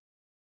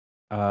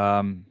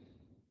him?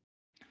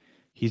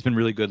 He's been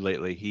really good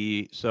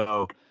lately.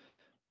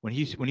 When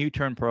he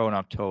turned pro in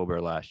October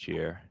last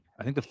year,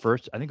 I think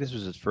this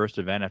was his first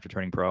event after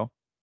turning pro.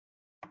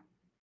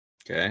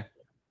 Okay.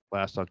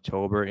 Last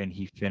October, and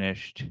he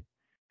finished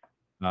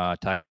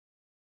tied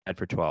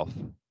for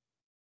 12th.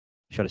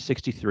 Shot a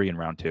 63 in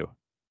round 2.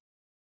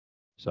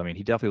 So I mean,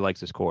 he definitely likes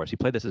this course. He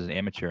played this as an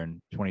amateur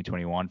in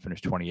 2021,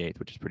 finished 28th,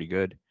 which is pretty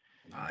good.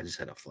 I just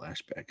had a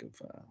flashback of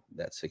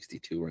that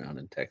 62 round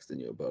and texting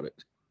you about it.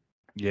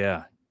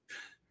 Yeah.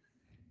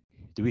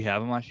 Did we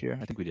have him last year?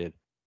 I think we did.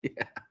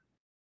 Yeah.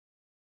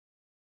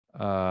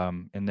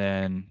 And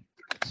then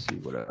let's see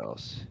what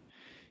else.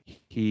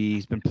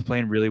 He's been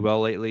playing really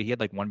well lately. He had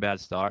like one bad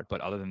start,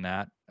 but other than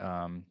that,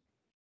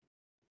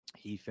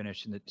 he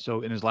finished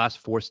in his last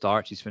 4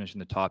 starts, he's finished in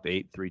the top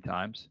 8 3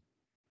 times.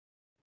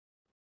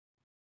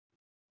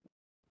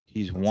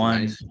 He's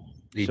won. Nice.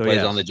 He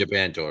plays on the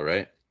Japan tour,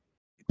 right?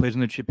 He plays on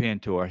the Japan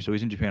tour, so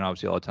he's in Japan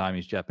obviously all the time.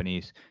 He's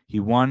Japanese. He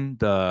won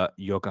the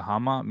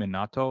Yokohama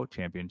Minato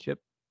Championship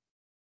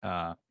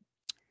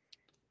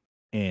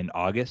in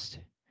August.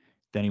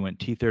 Then he went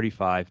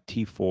T35,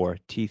 T4,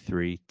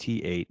 T3,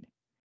 T8,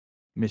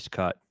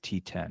 miscut,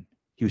 T10.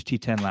 He was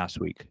T10 last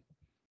week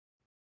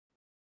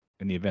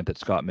in the event that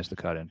Scott missed the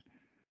cut in.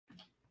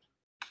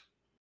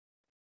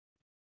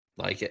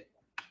 Like it.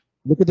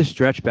 Look at the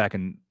stretch back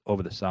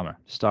over the summer,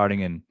 starting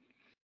in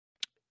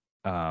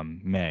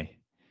May.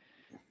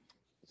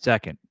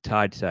 Second,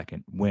 tied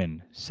second,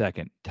 win,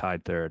 second,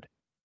 tied third.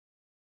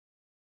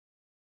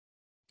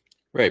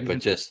 Right, but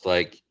just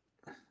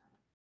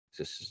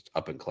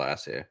up in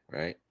class here,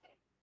 right?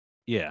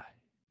 Yeah.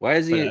 Why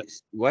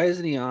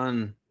isn't he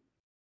on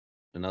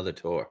another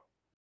tour?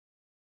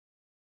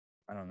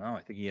 I don't know.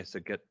 I think he has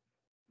to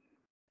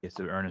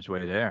earn his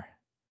way there.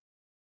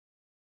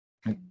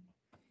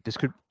 This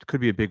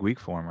could be a big week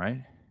for him,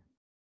 right?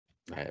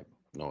 I have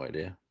no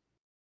idea.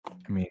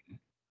 I mean,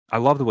 I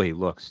love the way he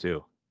looks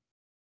too.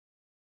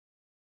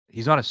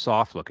 He's not a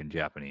soft-looking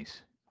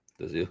Japanese.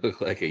 Does he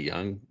look like a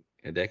young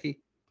Hideki?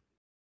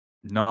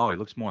 No, he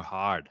looks more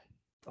hard.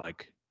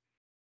 Like,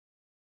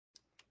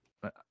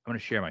 I'm going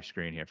to share my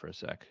screen here for a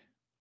sec.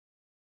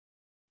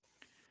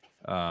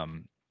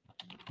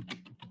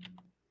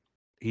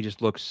 He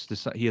just looks.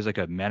 He has like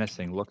a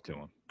menacing look to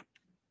him.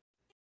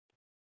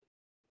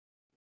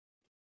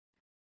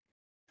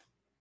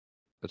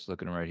 Let's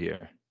look at him right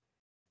here.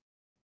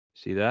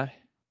 See that?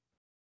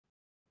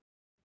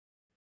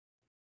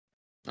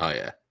 Oh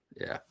yeah,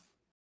 yeah.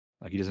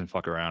 Like he doesn't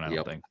fuck around. I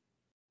don't think.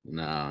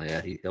 No,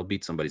 yeah, he'll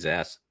beat somebody's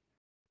ass.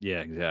 Yeah,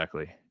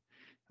 exactly.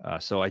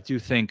 So I do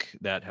think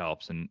that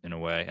helps in a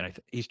way. And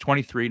he's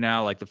 23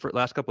 now. Like the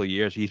last couple of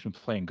years, he's been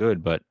playing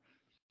good, but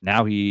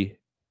now I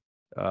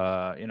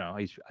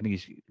think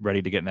he's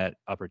ready to get in that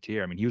upper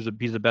tier. I mean, he's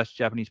the best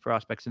Japanese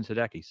prospect since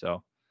Hideki.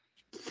 So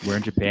we're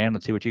in Japan.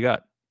 Let's see what you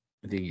got.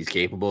 I think he's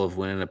capable of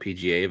winning a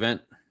PGA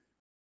event.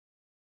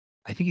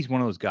 I think he's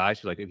one of those guys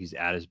who, like, if he's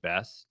at his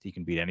best, he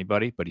can beat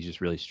anybody, but he's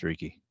just really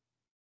streaky.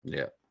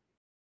 Yeah.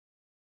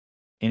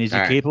 And is he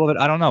capable of it?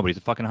 I don't know, but he's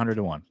a fucking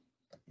 100-1.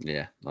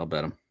 Yeah, I'll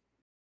bet him.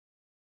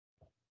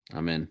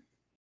 I'm in.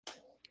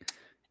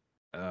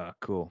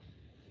 Cool.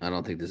 I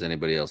don't think there's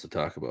anybody else to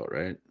talk about,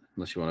 right?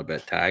 Unless you want to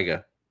bet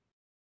Tiger.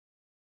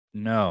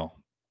 No,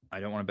 I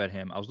don't want to bet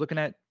him. I was looking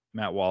at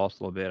Matt Wallace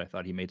a little bit. I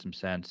thought he made some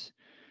sense.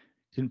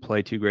 Didn't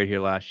play too great here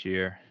last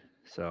year,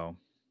 so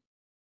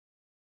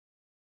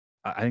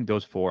I think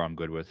those 4 I'm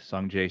good with.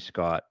 Sung Jae,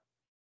 Scott,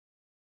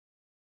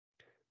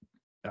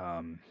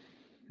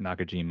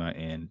 Nakajima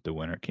and the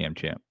winner, Cam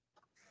Champ.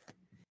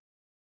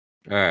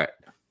 All right.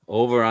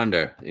 Over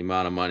under the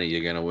amount of money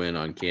you're gonna win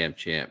on Cam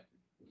Champ.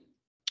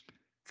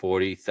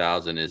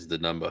 40,000 is the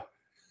number.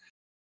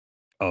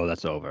 Oh,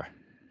 that's over.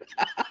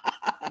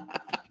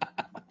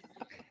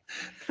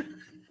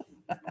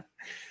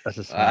 That's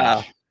a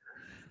smash.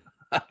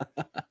 Wow.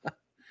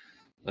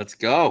 Let's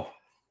go.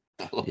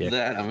 I love Yeah.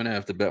 that. I'm gonna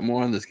have to bet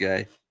more on this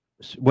guy.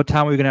 What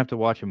time are we gonna have to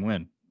watch him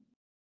win?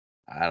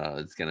 I don't know.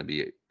 It's gonna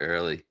be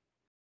early.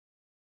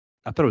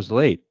 I thought it was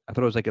late. I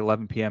thought it was like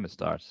 11 p.m. it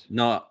starts.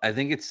 No, I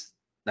think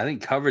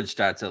coverage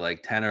starts at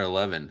like 10 or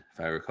 11, if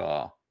I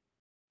recall.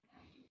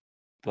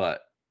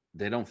 But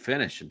they don't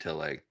finish until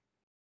like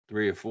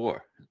 3 or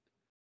 4.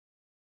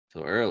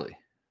 So early.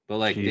 But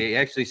like Jeez. they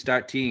actually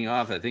start teeing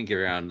off, I think,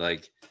 around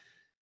like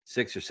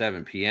 6 or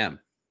 7 p.m.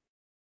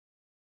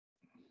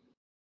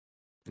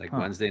 Like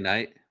Wednesday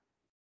night. I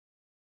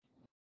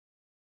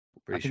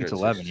think Pretty it's sure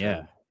 11, 6 or yeah.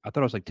 7. I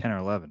thought it was like 10 or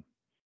 11.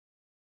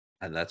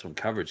 And that's when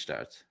coverage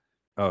starts.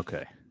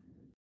 Okay.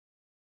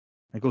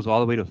 It goes all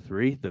the way to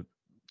 3? The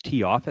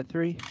tee off at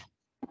 3?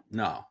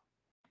 No.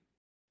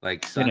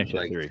 Like Finish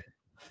at 3.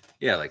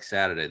 Yeah, like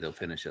Saturday they'll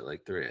finish at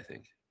like 3, I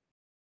think.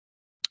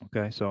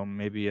 Okay, so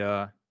maybe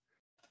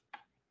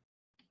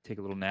take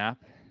a little nap.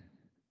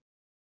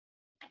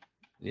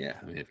 Yeah,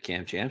 I mean if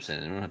Cam Champ's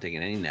in, we're not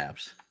taking any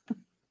naps.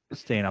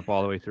 Staying up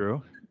all the way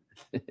through.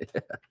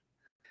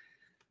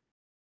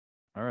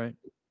 All right.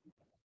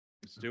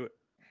 Let's do it.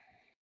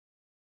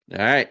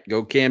 All right,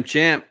 go Cam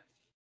Champ.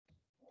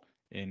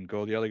 And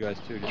go the other guys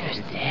too.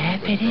 Just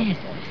tap it in.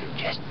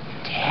 Just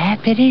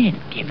tap it in.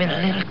 Give it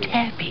a little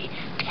tappy.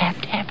 Tap,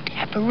 tap,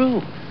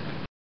 tap-a-roo.